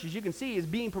the church, as you can see, is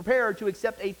being prepared to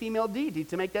accept a female deity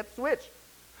to make that switch.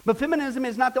 But feminism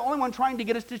is not the only one trying to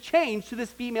get us to change to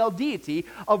this female deity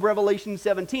of Revelation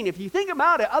 17. If you think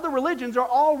about it, other religions are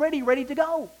already ready to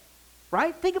go.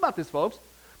 Right? Think about this, folks.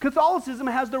 Catholicism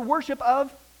has their worship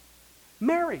of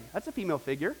Mary. That's a female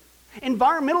figure.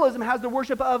 Environmentalism has their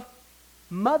worship of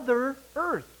Mother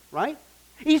Earth. Right?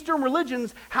 Eastern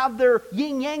religions have their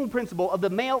yin-yang principle of the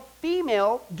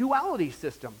male-female duality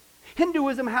system.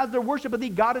 Hinduism has their worship of the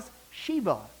goddess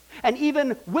Shiva. And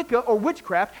even Wicca or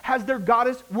witchcraft has their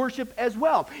goddess worship as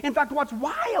well. In fact, what's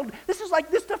wild, this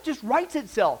stuff just writes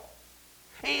itself.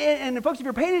 And folks, if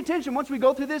you're paying attention, once we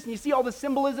go through this and you see all the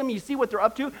symbolism, you see what they're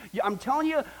up to, I'm telling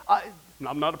you,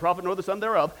 I'm not a prophet nor the son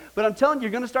thereof, but I'm telling you,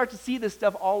 you're going to start to see this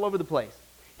stuff all over the place.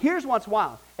 Here's what's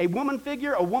wild. A woman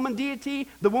figure, a woman deity,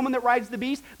 the woman that rides the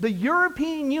beast. The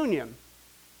European Union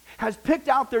has picked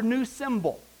out their new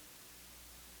symbol.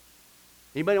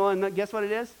 Anybody want to guess what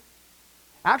it is?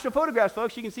 Actual photographs,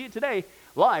 folks. You can see it today,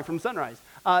 live from Sunrise.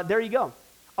 There you go.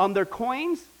 On their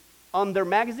coins, on their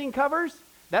magazine covers,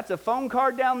 that's a phone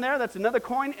card down there. That's another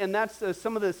coin, and that's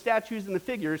some of the statues and the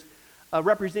figures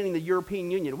representing the European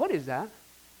Union. What is that?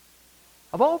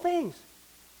 Of all things,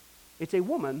 it's a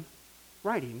woman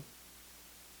riding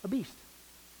a beast.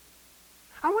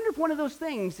 I wonder if one of those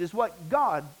things is what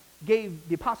God gave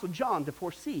the Apostle John to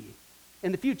foresee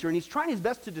in the future, and he's trying his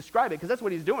best to describe it, because that's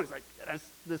what he's doing. It's like, that's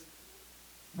this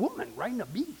woman riding a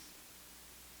beast.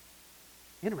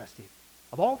 Interesting.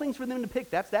 Of all things for them to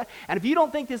pick, that's that. And if you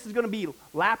don't think this is going to be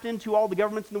lapped into all the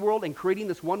governments in the world and creating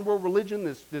this one world religion,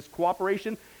 this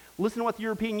cooperation, listen to what the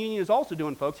European Union is also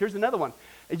doing, folks. Here's another one.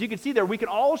 As you can see there, we can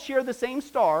all share the same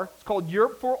star. It's called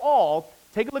Europe for All.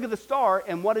 Take a look at the star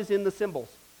and what is in the symbols.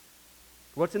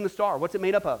 What's in the star? What's it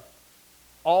made up of?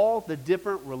 All the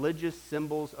different religious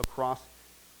symbols across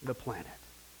the planet.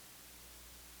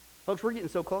 Folks, we're getting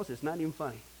so close, it's not even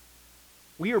funny.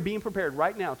 We are being prepared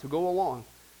right now to go along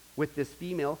with this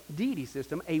female deity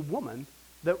system, a woman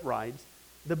that rides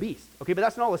the beast. Okay, but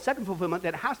that's not all. The second fulfillment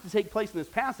that has to take place in this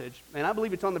passage, and I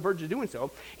believe it's on the verge of doing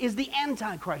so, is the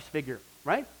Antichrist figure,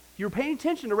 right? If you're paying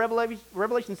attention to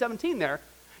Revelation 17 there,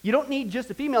 you don't need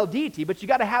just a female deity, but you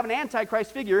got to have an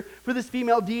Antichrist figure for this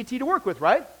female deity to work with,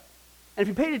 right? And if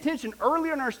you paid attention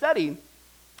earlier in our study,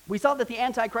 we saw that the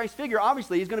Antichrist figure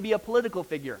obviously is going to be a political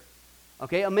figure,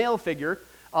 okay, a male figure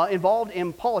involved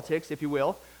in politics, if you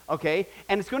will, okay,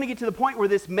 and it's going to get to the point where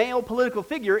this male political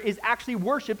figure is actually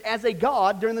worshipped as a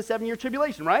god during the 7-year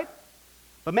tribulation, right?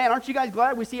 But man, aren't you guys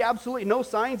glad we see absolutely no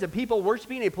signs of people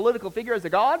worshiping a political figure as a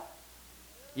god?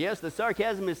 Yes, the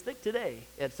sarcasm is thick today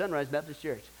at Sunrise Baptist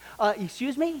Church.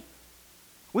 Excuse me?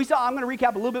 I'm going to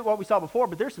recap a little bit what we saw before,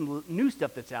 but there's some new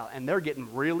stuff that's out, and they're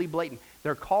getting really blatant.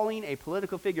 They're calling a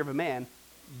political figure of a man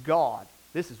God.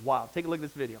 This is wild. Take a look at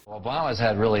this video. Obama's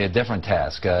had really a different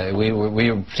task.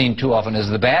 We've seen too often as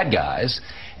the bad guys,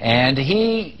 and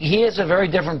he has a very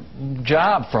different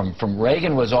job from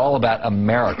Reagan. Was all about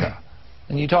America.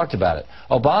 And you talked about it.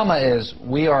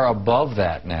 We are above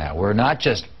that now. We're not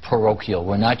just parochial.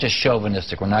 We're not just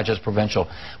chauvinistic. We're not just provincial.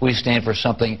 We stand for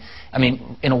something. I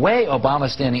mean, in a way,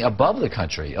 Obama's standing above the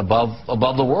country, above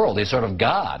the world. He's sort of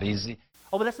God.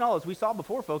 Oh, but that's not all. As we saw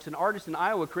before, folks, an artist in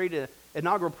Iowa created an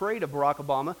inaugural parade of Barack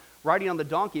Obama, riding on the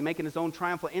donkey, making his own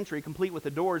triumphal entry, complete with the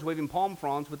doors, waving palm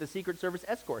fronds with a Secret Service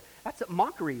escort. That's a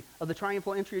mockery of the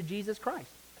triumphal entry of Jesus Christ.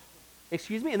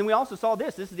 Excuse me? And then we also saw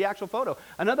this. This is the actual photo.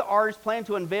 Another artist planned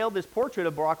to unveil this portrait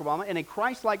of Barack Obama in a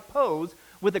Christ-like pose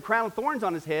with a crown of thorns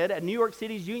on his head at New York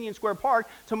City's Union Square Park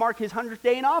to mark his 100th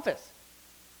day in office.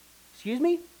 Excuse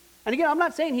me? And again, I'm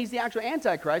not saying he's the actual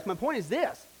Antichrist. My point is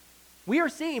this. We are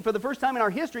seeing for the first time in our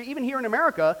history, even here in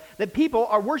America, that people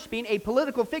are worshiping a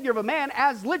political figure of a man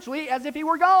as literally as if he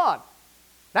were God.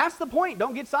 That's the point.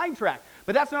 Don't get sidetracked.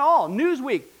 But that's not all.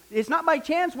 Newsweek. It's not by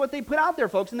chance what they put out there,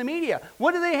 folks, in the media.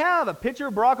 What do they have? A picture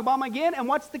of Barack Obama again, and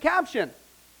what's the caption?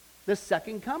 The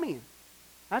second coming.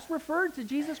 That's referred to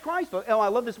Jesus Christ. Oh, I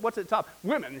love this. What's at the top?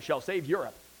 Women shall save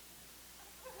Europe.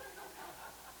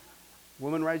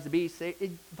 Woman rides the beast.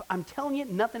 I'm telling you,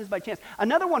 nothing is by chance.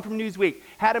 Another one from Newsweek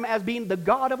had him as being the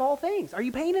God of all things. Are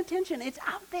you paying attention? It's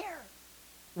out there.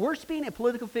 Worshiping a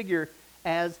political figure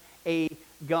as a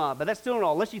God. But that's still not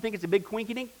all. Unless you think it's a big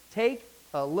quinky-dink, take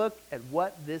a look at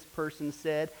what this person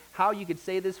said. How you could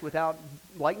say this without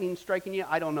lightning striking you,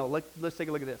 I don't know. Let's take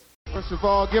a look at this. First of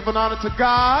all, giving honor to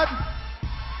God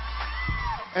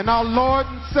and our Lord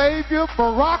and Savior,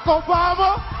 Barack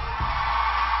Obama.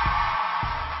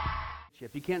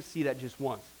 If you can't see that just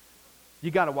once, you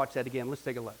got to watch that again. Let's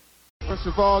take a look. First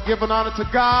of all, giving honor to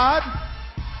God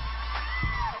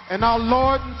and our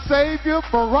Lord and Savior,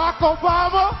 Barack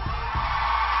Obama.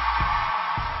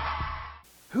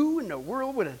 Who in the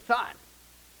world would have thought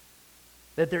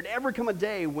that there'd ever come a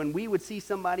day when we would see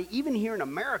somebody, even here in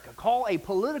America, call a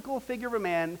political figure of a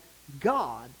man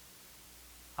God,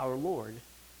 our Lord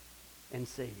and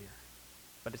Savior?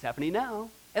 But it's happening now.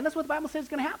 And that's what the Bible says is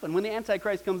going to happen. When the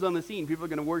Antichrist comes on the scene, people are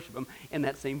going to worship him in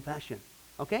that same fashion.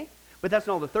 Okay? But that's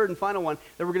not all. The third and final one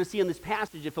that we're going to see in this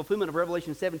passage, a fulfillment of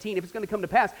Revelation 17, if it's going to come to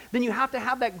pass, then you have to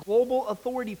have that global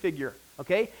authority figure.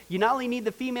 Okay? You not only need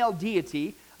the female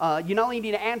deity, you not only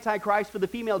need an Antichrist for the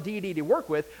female deity to work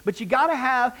with, but you got to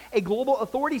have a global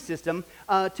authority system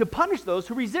to punish those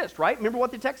who resist, right? Remember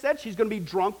what the text said? She's going to be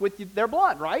drunk with their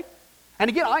blood, right? And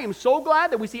again, I am so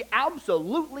glad that we see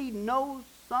absolutely no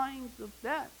signs of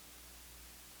that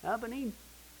happening.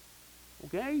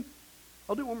 Okay?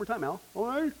 I'll do it one more time, Al. All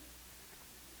right?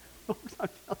 Folks, I'm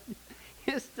telling you,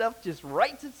 his stuff just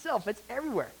writes itself. It's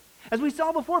everywhere. As we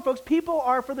saw before, folks, people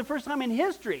are, for the first time in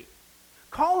history,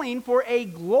 calling for a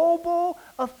global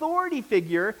authority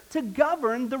figure to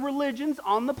govern the religions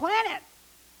on the planet.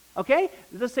 Okay?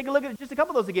 Let's take a look at just a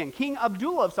couple of those again. King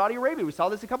Abdullah of Saudi Arabia. We saw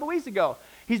this a couple weeks ago.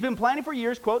 He's been planning for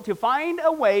years, quote, to find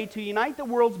a way to unite the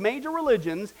world's major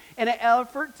religions in an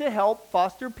effort to help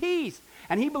foster peace.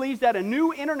 And he believes that a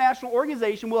new international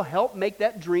organization will help make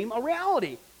that dream a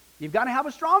reality. You've got to have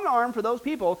a strong arm for those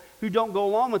people who don't go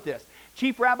along with this.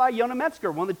 Chief Rabbi Yonah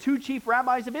Metzger, one of the two chief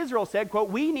rabbis of Israel, said, quote,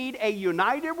 we need a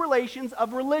united relations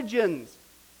of religions,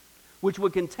 which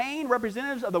would contain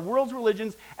representatives of the world's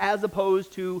religions as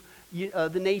opposed to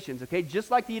the nations, okay? Just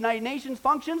like the United Nations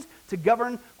functions to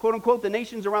govern, quote-unquote, the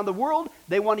nations around the world,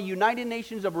 they want a United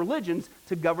Nations of religions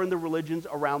to govern the religions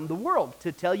around the world,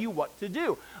 to tell you what to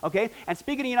do, okay? And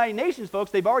speaking of United Nations,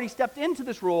 folks, they've already stepped into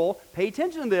this role, pay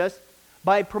attention to this,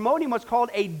 by promoting what's called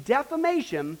a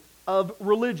defamation of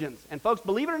religions. And folks,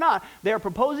 believe it or not, they are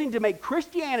proposing to make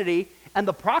Christianity and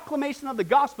the proclamation of the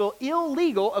gospel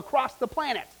illegal across the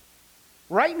planet.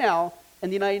 Right now in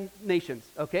the United Nations,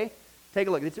 okay? Take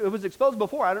a look. It was exposed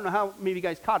before. I don't know how many of you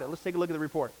guys caught it. Let's take a look at the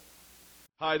report.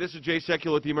 Hi, this is Jay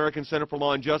Sekulow at the American Center for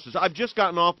Law and Justice. I've just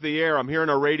gotten off the air. I'm here in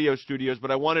our radio studios,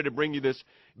 but I wanted to bring you this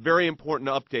very important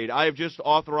update. I have just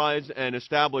authorized and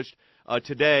established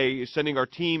today sending our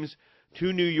teams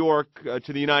to New York,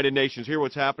 to the United Nations. Here's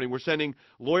what's happening. We're sending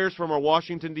lawyers from our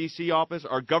Washington, D.C. office,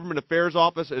 our government affairs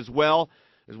office as well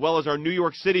as our New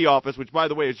York City office, which, by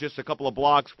the way, is just a couple of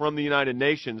blocks from the United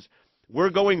Nations. We're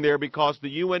going there because the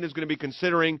UN is going to be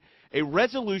considering a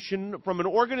resolution from an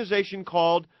organization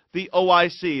called the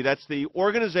OIC. That's the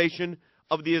Organization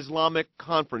of the Islamic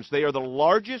Conference. They are the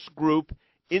largest group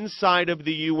inside of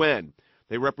the UN.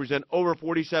 They represent over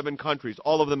 47 countries,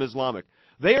 all of them Islamic.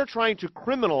 They are trying to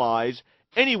criminalize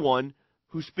anyone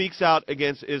who speaks out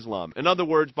against Islam. In other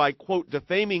words, by, quote,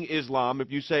 defaming Islam,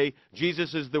 if you say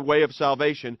Jesus is the way of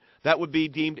salvation, that would be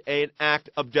deemed an act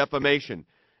of defamation.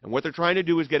 And what they're trying to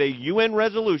do is get a UN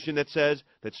resolution that says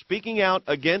that speaking out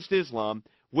against Islam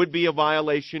would be a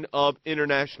violation of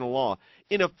international law.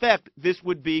 In effect, this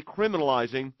would be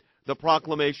criminalizing the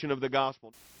proclamation of the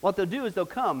gospel. What they'll do is they'll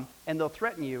come and they'll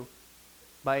threaten you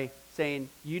by saying,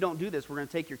 you don't do this, we're going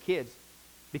to take your kids,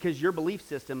 because your belief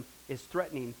system is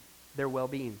threatening their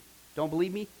well-being. Don't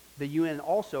believe me? The UN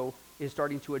also is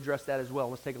starting to address that as well.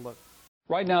 Let's take a look.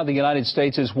 Right now, the United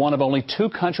States is one of only 2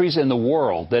 countries in the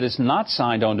world that is not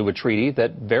signed onto a treaty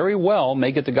that very well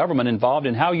may get the government involved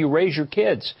in how you raise your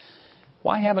kids.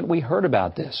 Why haven't we heard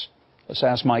about this? Let's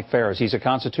ask Mike Ferris. He's a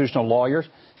constitutional lawyer,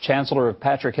 chancellor of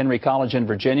Patrick Henry College in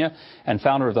Virginia, and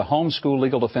founder of the Homeschool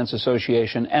Legal Defense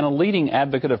Association, and a leading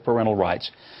advocate of parental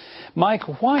rights.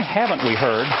 Mike, why haven't we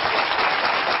heard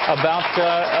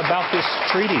about this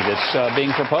treaty that's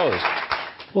being proposed?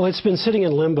 Well, it's been sitting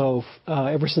in limbo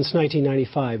ever since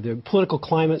 1995. The political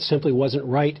climate simply wasn't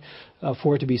right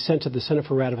for it to be sent to the Senate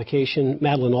for ratification.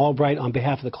 Madeleine Albright, on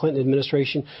behalf of the Clinton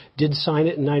administration, did sign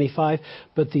it in 95,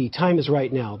 but the time is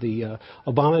right now. The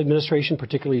Obama administration,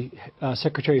 particularly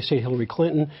Secretary of State Hillary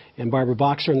Clinton and Barbara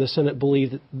Boxer in the Senate, believe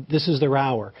that this is their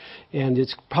hour. And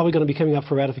it's probably going to be coming up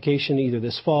for ratification either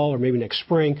this fall or maybe next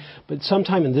spring. But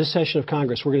sometime in this session of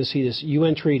Congress, we're going to see this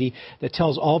UN treaty that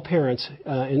tells all parents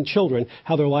and children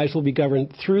how their lives will be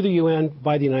governed through the UN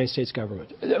by the United States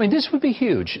government. I mean, this would be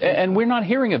huge, and we're not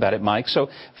hearing about it, Mike. So,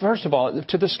 first of all,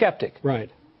 to the skeptic.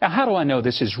 Right. Now, how do I know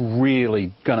this is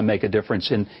really going to make a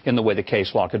difference in the way the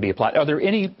case law could be applied? Are there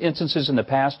any instances in the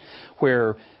past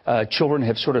where children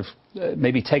have sort of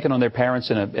maybe taken on their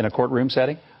parents in a courtroom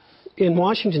setting? In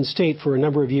Washington State, for a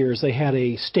number of years, they had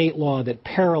a state law that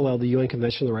paralleled the UN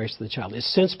Convention on the Rights of the Child. It's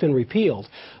since been repealed,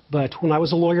 but when I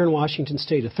was a lawyer in Washington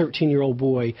State, a 13-year-old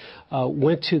boy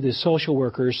went to the social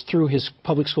workers through his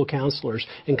public school counselors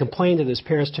and complained that his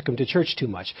parents took him to church too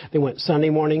much. They went Sunday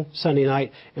morning, Sunday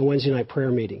night, and Wednesday night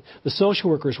prayer meeting. The social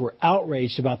workers were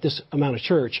outraged about this amount of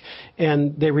church,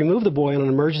 and they removed the boy on an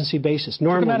emergency basis.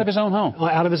 Normally, took him out of his own home.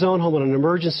 Out of his own home on an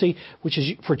emergency, which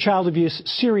is, for child abuse,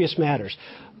 serious matters.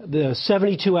 The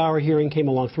 72-hour hearing came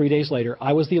along 3 days later.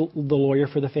 I was the lawyer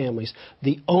for the families.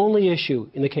 The only issue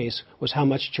in the case was how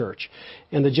much church.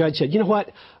 And the judge said, you know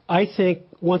what? I think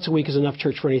once a week is enough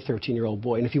church for any 13-year-old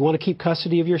boy. And if you want to keep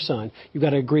custody of your son, you've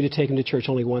got to agree to take him to church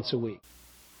only once a week.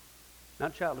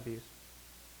 Not child abuse.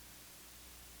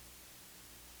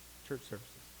 Church services.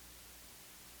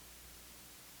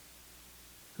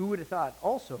 Who would have thought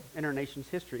also in our nation's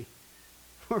history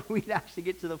where we'd actually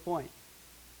get to the point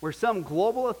where some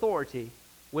global authority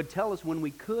would tell us when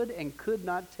we could and could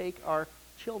not take our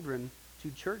children to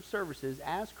church services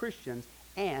as Christians,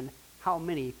 and how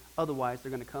many otherwise they're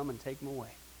going to come and take them away.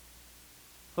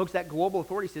 Folks, that global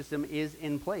authority system is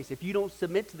in place. If you don't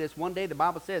submit to this, one day the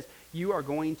Bible says you are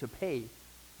going to pay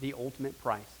the ultimate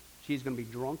price. She's going to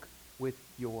be drunk with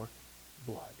your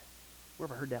blood. Where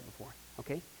have I heard that before?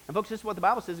 Okay? And folks, this is what the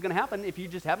Bible says is going to happen if you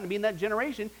just happen to be in that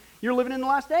generation. You're living in the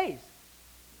last days.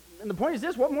 And the point is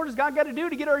this: what more does God got to do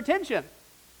to get our attention?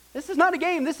 This is not a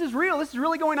game. This is real. This is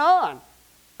really going on.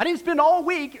 I didn't spend all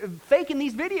week faking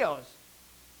these videos,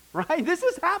 right? This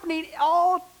is happening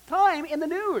all the time in the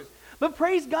news. But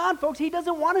praise God, folks, He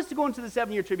doesn't want us to go into the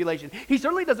 7-year tribulation. He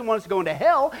certainly doesn't want us to go into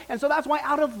hell. And so that's why,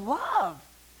 out of love,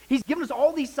 He's given us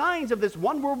all these signs of this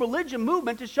one-world religion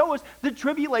movement to show us the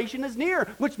tribulation is near,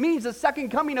 which means the second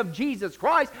coming of Jesus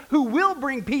Christ, who will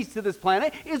bring peace to this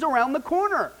planet, is around the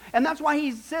corner. And that's why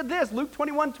He said this, Luke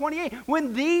 21:28,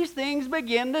 when these things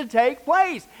begin to take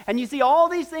place. And you see all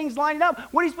these things lining up.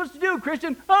 What are you supposed to do,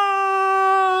 Christian?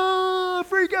 Oh,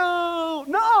 freak out.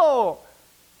 No.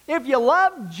 If you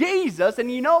love Jesus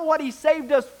and you know what He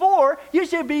saved us for, you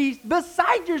should be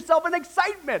beside yourself in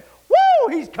excitement.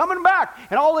 Woo! He's coming back.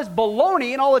 And all this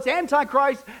baloney and all this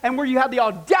antichrist, and where you have the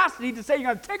audacity to say you're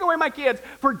going to take away my kids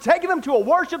for taking them to a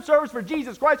worship service for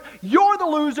Jesus Christ, you're the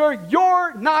loser.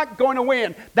 You're not going to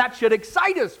win. That should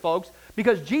excite us, folks,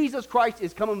 because Jesus Christ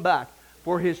is coming back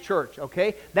for His church,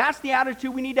 okay? That's the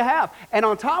attitude we need to have. And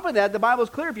on top of that, the Bible is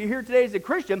clear. If you're here today as a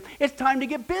Christian, it's time to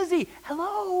get busy.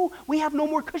 Hello? We have no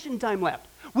more cushion time left.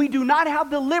 We do not have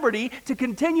the liberty to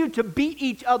continue to beat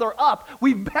each other up.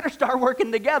 We better start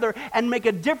working together and make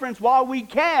a difference while we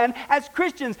can as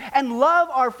Christians, and love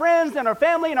our friends and our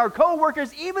family and our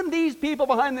co-workers, even these people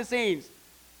behind the scenes.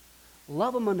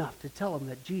 Love them enough to tell them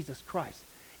that Jesus Christ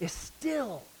is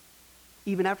still,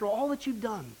 even after all that you've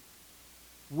done,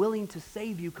 willing to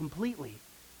save you completely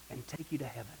and take you to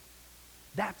heaven.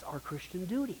 That's our Christian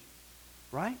duty,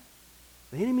 right?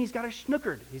 The enemy's got us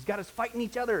snookered. He's got us fighting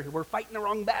each other. We're fighting the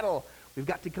wrong battle. We've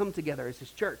got to come together as His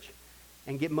church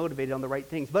and get motivated on the right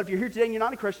things. But if you're here today and you're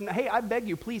not a Christian, hey, I beg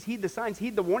you, please heed the signs,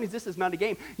 heed the warnings. This is not a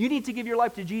game. You need to give your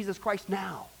life to Jesus Christ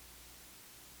now.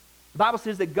 The Bible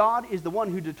says that God is the one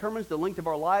who determines the length of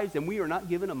our lives, and we are not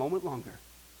given a moment longer.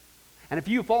 And if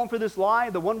you've fallen for this lie,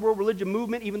 the one world religion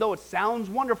movement, even though it sounds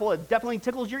wonderful, it definitely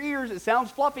tickles your ears, it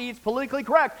sounds fluffy, it's politically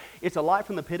correct, it's a lie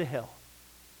from the pit of hell.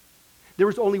 There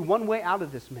is only one way out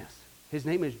of this mess. His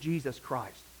name is Jesus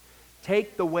Christ.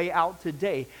 Take the way out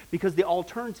today, because the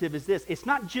alternative is this. It's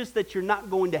not just that you're not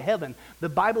going to heaven. The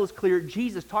Bible is clear.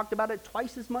 Jesus talked about it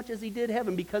twice as much as he did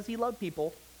heaven because he loved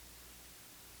people.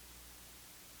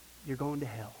 You're going to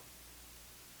hell.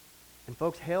 And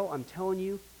folks, hell, I'm telling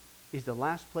you, is the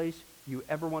last place you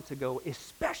ever want to go,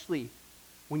 especially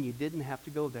when you didn't have to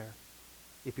go there,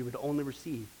 if you would only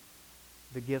receive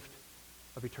the gift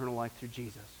of eternal life through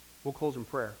Jesus. We'll close in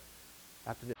prayer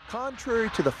after this. Contrary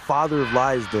to the father of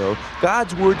lies, though,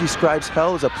 God's word describes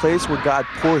hell as a place where God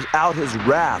pours out his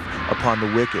wrath upon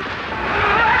the wicked.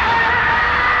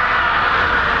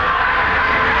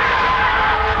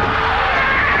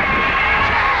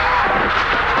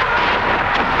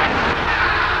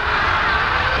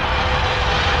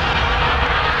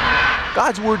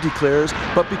 God's word declares,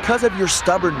 but because of your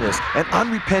stubbornness and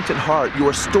unrepentant heart, you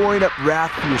are storing up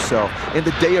wrath for yourself in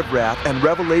the day of wrath and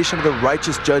revelation of the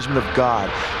righteous judgment of God,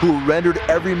 who will render to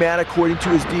every man according to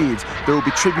his deeds. There will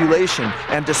be tribulation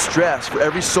and distress for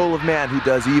every soul of man who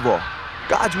does evil.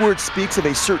 God's word speaks of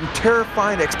a certain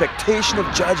terrifying expectation of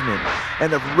judgment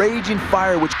and of raging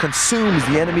fire which consumes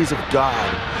the enemies of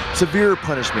God. Severe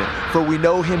punishment, for we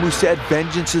know him who said,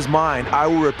 "Vengeance is mine, I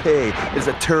will repay," is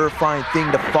a terrifying thing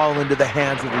to fall into the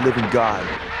hands of the living God.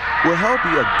 Will hell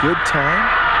be a good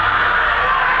time?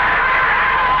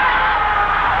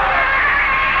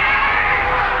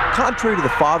 Contrary to the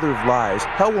father of lies,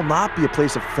 hell will not be a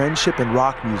place of friendship and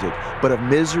rock music, but of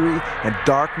misery and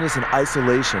darkness and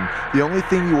isolation. The only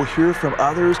thing you will hear from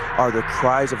others are their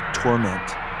cries of torment.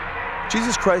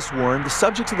 Jesus Christ warned the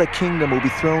subjects of the kingdom will be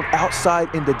thrown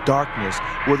outside into darkness,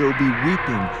 where there will be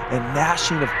weeping and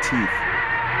gnashing of teeth.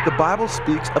 The Bible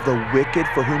speaks of the wicked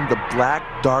for whom the black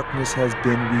darkness has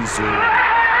been reserved.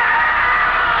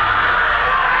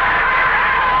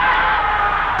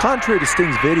 Contrary to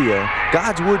Sting's video,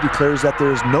 God's word declares that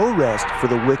there is no rest for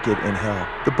the wicked in hell.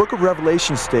 The book of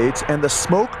Revelation states, "And the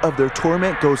smoke of their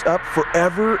torment goes up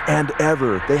forever and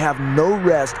ever. They have no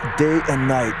rest day and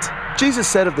night." Jesus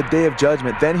said of the day of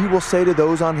judgment, "Then he will say to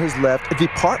those on his left,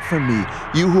 'Depart from me,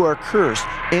 you who are cursed,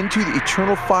 into the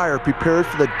eternal fire prepared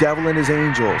for the devil and his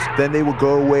angels.' Then they will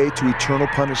go away to eternal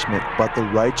punishment, but the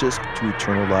righteous to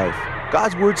eternal life."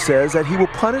 God's word says that he will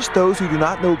punish those who do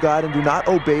not know God and do not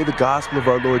obey the gospel of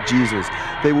our Lord Jesus.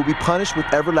 They will be punished with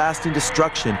everlasting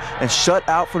destruction and shut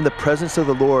out from the presence of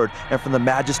the Lord and from the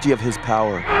majesty of his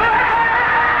power.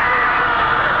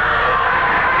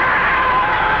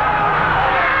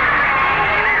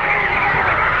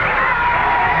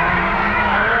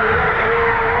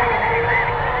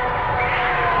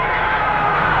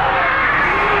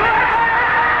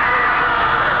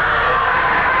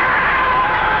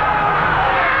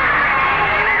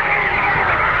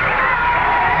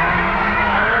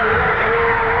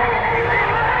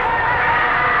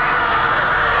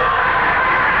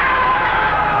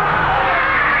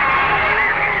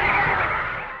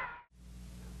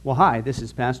 Well, hi, this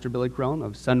is Pastor Billy Crone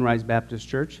of Sunrise Baptist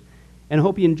Church, and I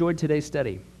hope you enjoyed today's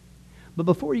study. But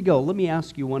before you go, let me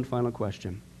ask you one final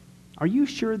question. Are you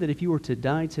sure that if you were to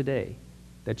die today,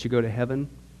 that you go to heaven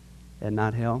and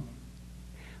not hell?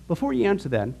 Before you answer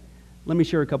that, let me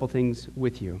share a couple things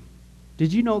with you.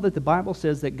 Did you know that the Bible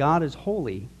says that God is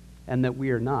holy and that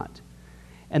we are not?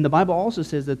 And the Bible also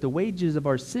says that the wages of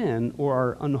our sin or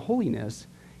our unholiness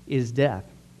is death.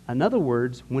 In other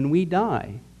words, when we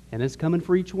die, and it's coming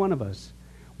for each one of us,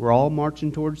 we're all marching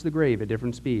towards the grave at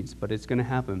different speeds, but it's going to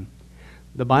happen.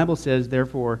 The Bible says,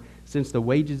 therefore, since the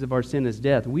wages of our sin is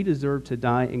death, we deserve to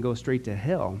die and go straight to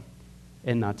hell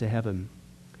and not to heaven.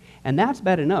 And that's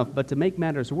bad enough, but to make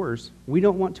matters worse, we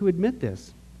don't want to admit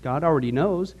this. God already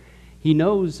knows. He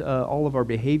knows all of our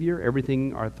behavior,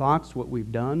 everything, our thoughts, what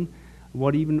we've done,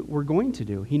 what even we're going to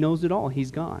do. He knows it all.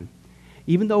 He's gone.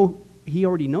 Even though he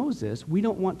already knows this, we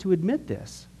don't want to admit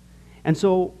this. And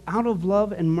so, out of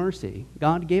love and mercy,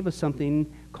 God gave us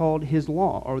something called his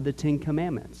law, or the 10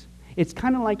 Commandments. It's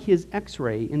kind of like his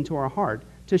x-ray into our heart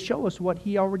to show us what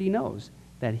he already knows,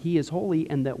 that he is holy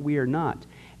and that we are not.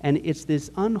 And it's this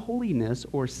unholiness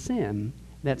or sin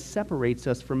that separates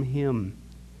us from him.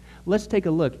 Let's take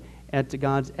a look at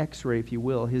God's x-ray, if you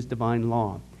will, his divine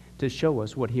law, to show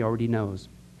us what he already knows.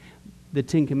 The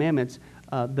 10 Commandments,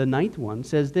 the 9th one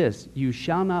says this: "You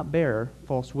shall not bear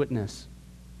false witness."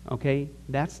 Okay,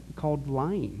 that's called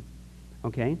lying.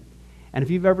 Okay, and if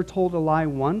you've ever told a lie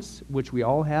once, which we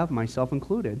all have, myself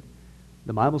included,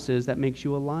 The Bible says that makes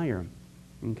you a liar.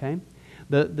 Okay?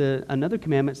 Another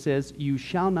commandment says you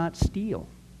shall not steal.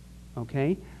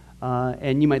 Okay?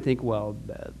 And you might think, well,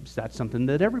 that's something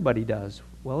that everybody does.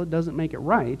 Well, it doesn't make it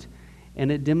right,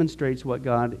 and it demonstrates what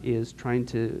God is trying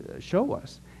to show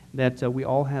us, that we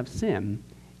all have sin,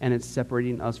 and it's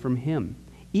separating us from Him.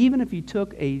 Even if you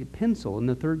took a pencil in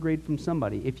the 3rd grade from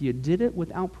somebody, if you did it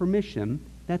without permission,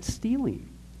 that's stealing.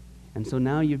 And so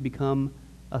now you've become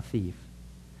a thief.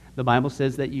 The Bible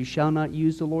says that you shall not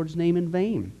use the Lord's name in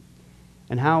vain.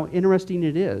 And how interesting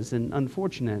it is and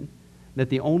unfortunate that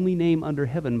the only name under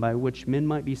heaven by which men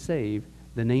might be saved,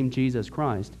 the name Jesus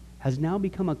Christ, has now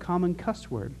become a common cuss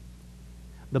word.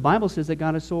 The Bible says that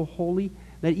God is so holy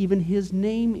that even His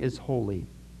name is holy.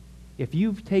 If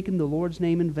you've taken the Lord's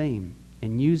name in vain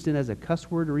and used it as a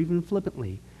cuss word or even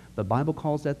flippantly, the Bible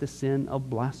calls that the sin of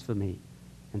blasphemy.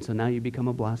 And so now you become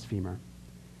a blasphemer.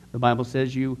 The Bible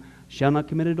says you shall not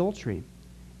commit adultery.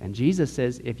 And Jesus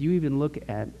says if you even look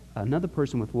at another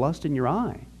person with lust in your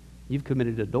eye, you've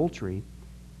committed adultery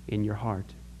in your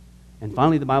heart. And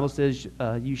finally, the Bible says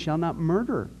you shall not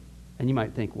murder. And you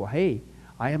might think, well, hey,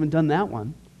 I haven't done that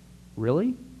one.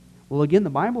 Really? Well, again, the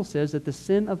Bible says that the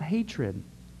sin of hatred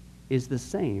is the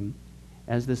same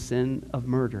as the sin of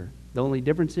murder. The only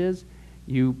difference is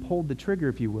you pulled the trigger,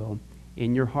 if you will,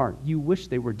 in your heart. You wish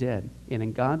they were dead. And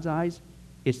in God's eyes,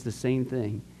 it's the same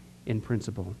thing in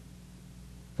principle.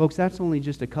 Folks, that's only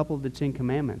just a couple of the 10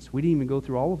 Commandments. We didn't even go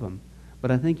through all of them.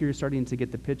 But I think you're starting to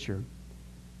get the picture.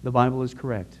 The Bible is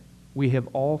correct. We have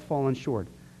all fallen short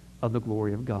of the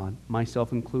glory of God,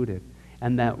 myself included,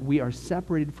 and that we are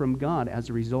separated from God as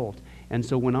a result. And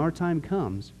so when our time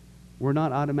comes, we're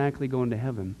not automatically going to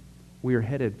heaven. We are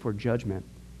headed for judgment.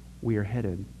 We are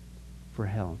headed for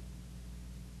hell.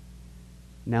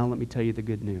 Now let me tell you the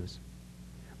good news.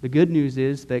 The good news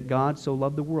is that God so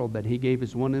loved the world that He gave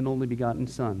His one and only begotten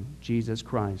Son, Jesus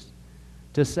Christ,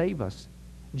 to save us.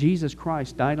 Jesus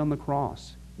Christ died on the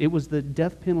cross. It was the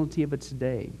death penalty of its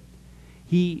day.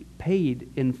 He paid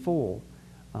in full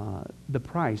the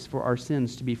price for our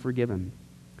sins to be forgiven.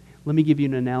 Let me give you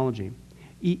an analogy.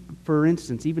 For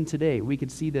instance, even today, we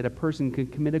could see that a person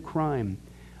could commit a crime.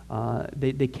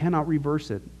 They cannot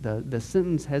reverse it. The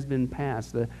sentence has been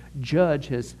passed. The judge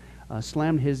has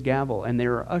slammed his gavel, and they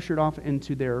are ushered off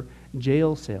into their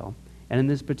jail cell. And in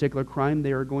this particular crime,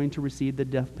 they are going to receive the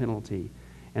death penalty.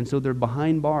 And so they're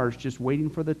behind bars just waiting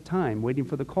for the time, waiting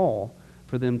for the call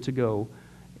for them to go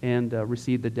and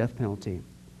receive the death penalty.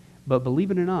 But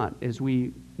believe it or not, as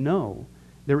we know,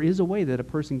 there is a way that a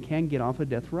person can get off a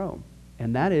death row.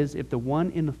 And that is if the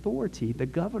one in authority, the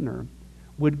governor,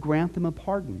 would grant them a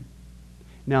pardon.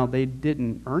 Now, they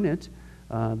didn't earn it.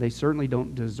 They certainly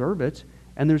don't deserve it.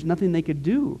 And there's nothing they could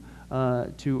do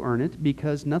to earn it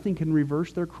because nothing can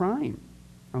reverse their crime.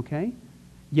 Okay?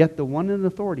 Yet the one in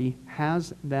authority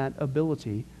has that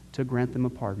ability to grant them a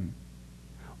pardon.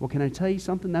 Well, can I tell you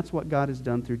something? That's what God has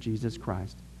done through Jesus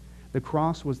Christ. The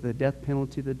cross was the death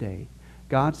penalty of the day.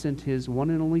 God sent His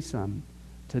one and only Son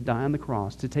to die on the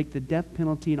cross, to take the death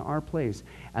penalty in our place,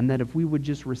 and that if we would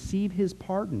just receive His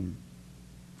pardon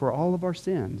for all of our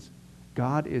sins,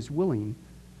 God is willing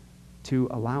to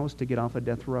allow us to get off a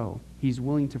death row. He's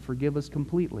willing to forgive us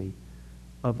completely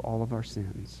of all of our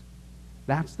sins.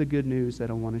 That's the good news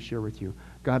that I want to share with you.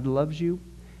 God loves you.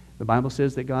 The Bible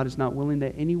says that God is not willing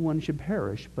that anyone should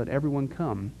perish, but everyone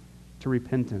come to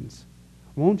repentance.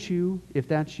 Won't you, if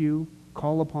that's you,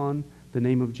 call upon the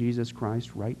name of Jesus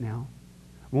Christ right now?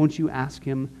 Won't you ask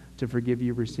Him to forgive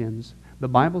you your sins? The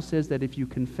Bible says that if you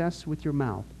confess with your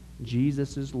mouth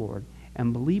Jesus is Lord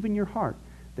and believe in your heart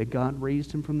that God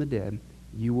raised Him from the dead,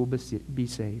 you will be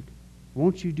saved.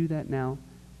 Won't you do that now,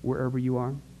 wherever you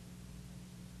are?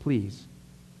 Please,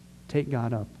 take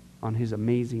God up on His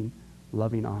amazing,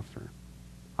 loving offer.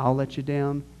 I'll let you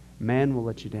down. Man will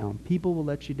let you down. People will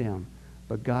let you down.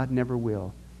 But God never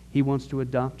will. He wants to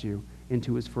adopt you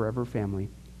into His forever family.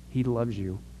 He loves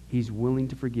you. He's willing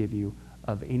to forgive you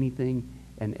of anything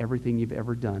and everything you've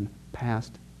ever done,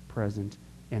 past, present,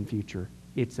 and future.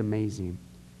 It's amazing.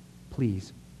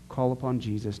 Please, call upon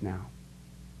Jesus now.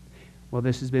 Well,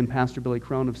 this has been Pastor Billy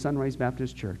Crone of Sunrise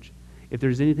Baptist Church. If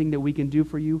there's anything that we can do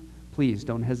for you, please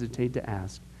don't hesitate to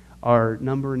ask. Our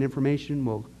number and information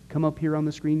will come up here on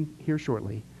the screen here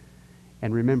shortly.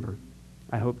 And remember,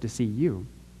 I hope to see you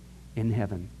in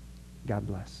heaven. God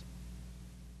bless.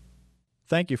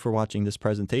 Thank you for watching this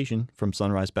presentation from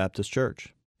Sunrise Baptist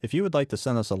Church. If you would like to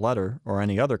send us a letter or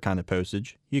any other kind of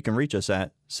postage, you can reach us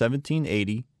at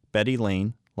 1780 Betty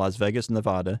Lane, Las Vegas,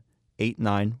 Nevada,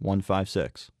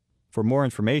 89156. For more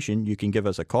information, you can give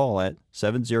us a call at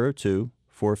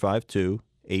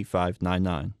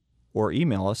 702-452-8599. or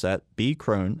email us at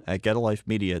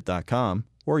bcrone@getalifemedia.com,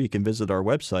 or you can visit our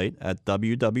website at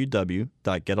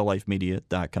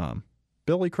www.getalifemedia.com.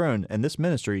 Billy Crone and this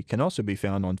ministry can also be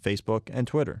found on Facebook and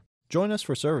Twitter. Join us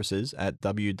for services at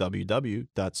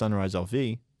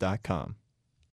www.sunriselv.com.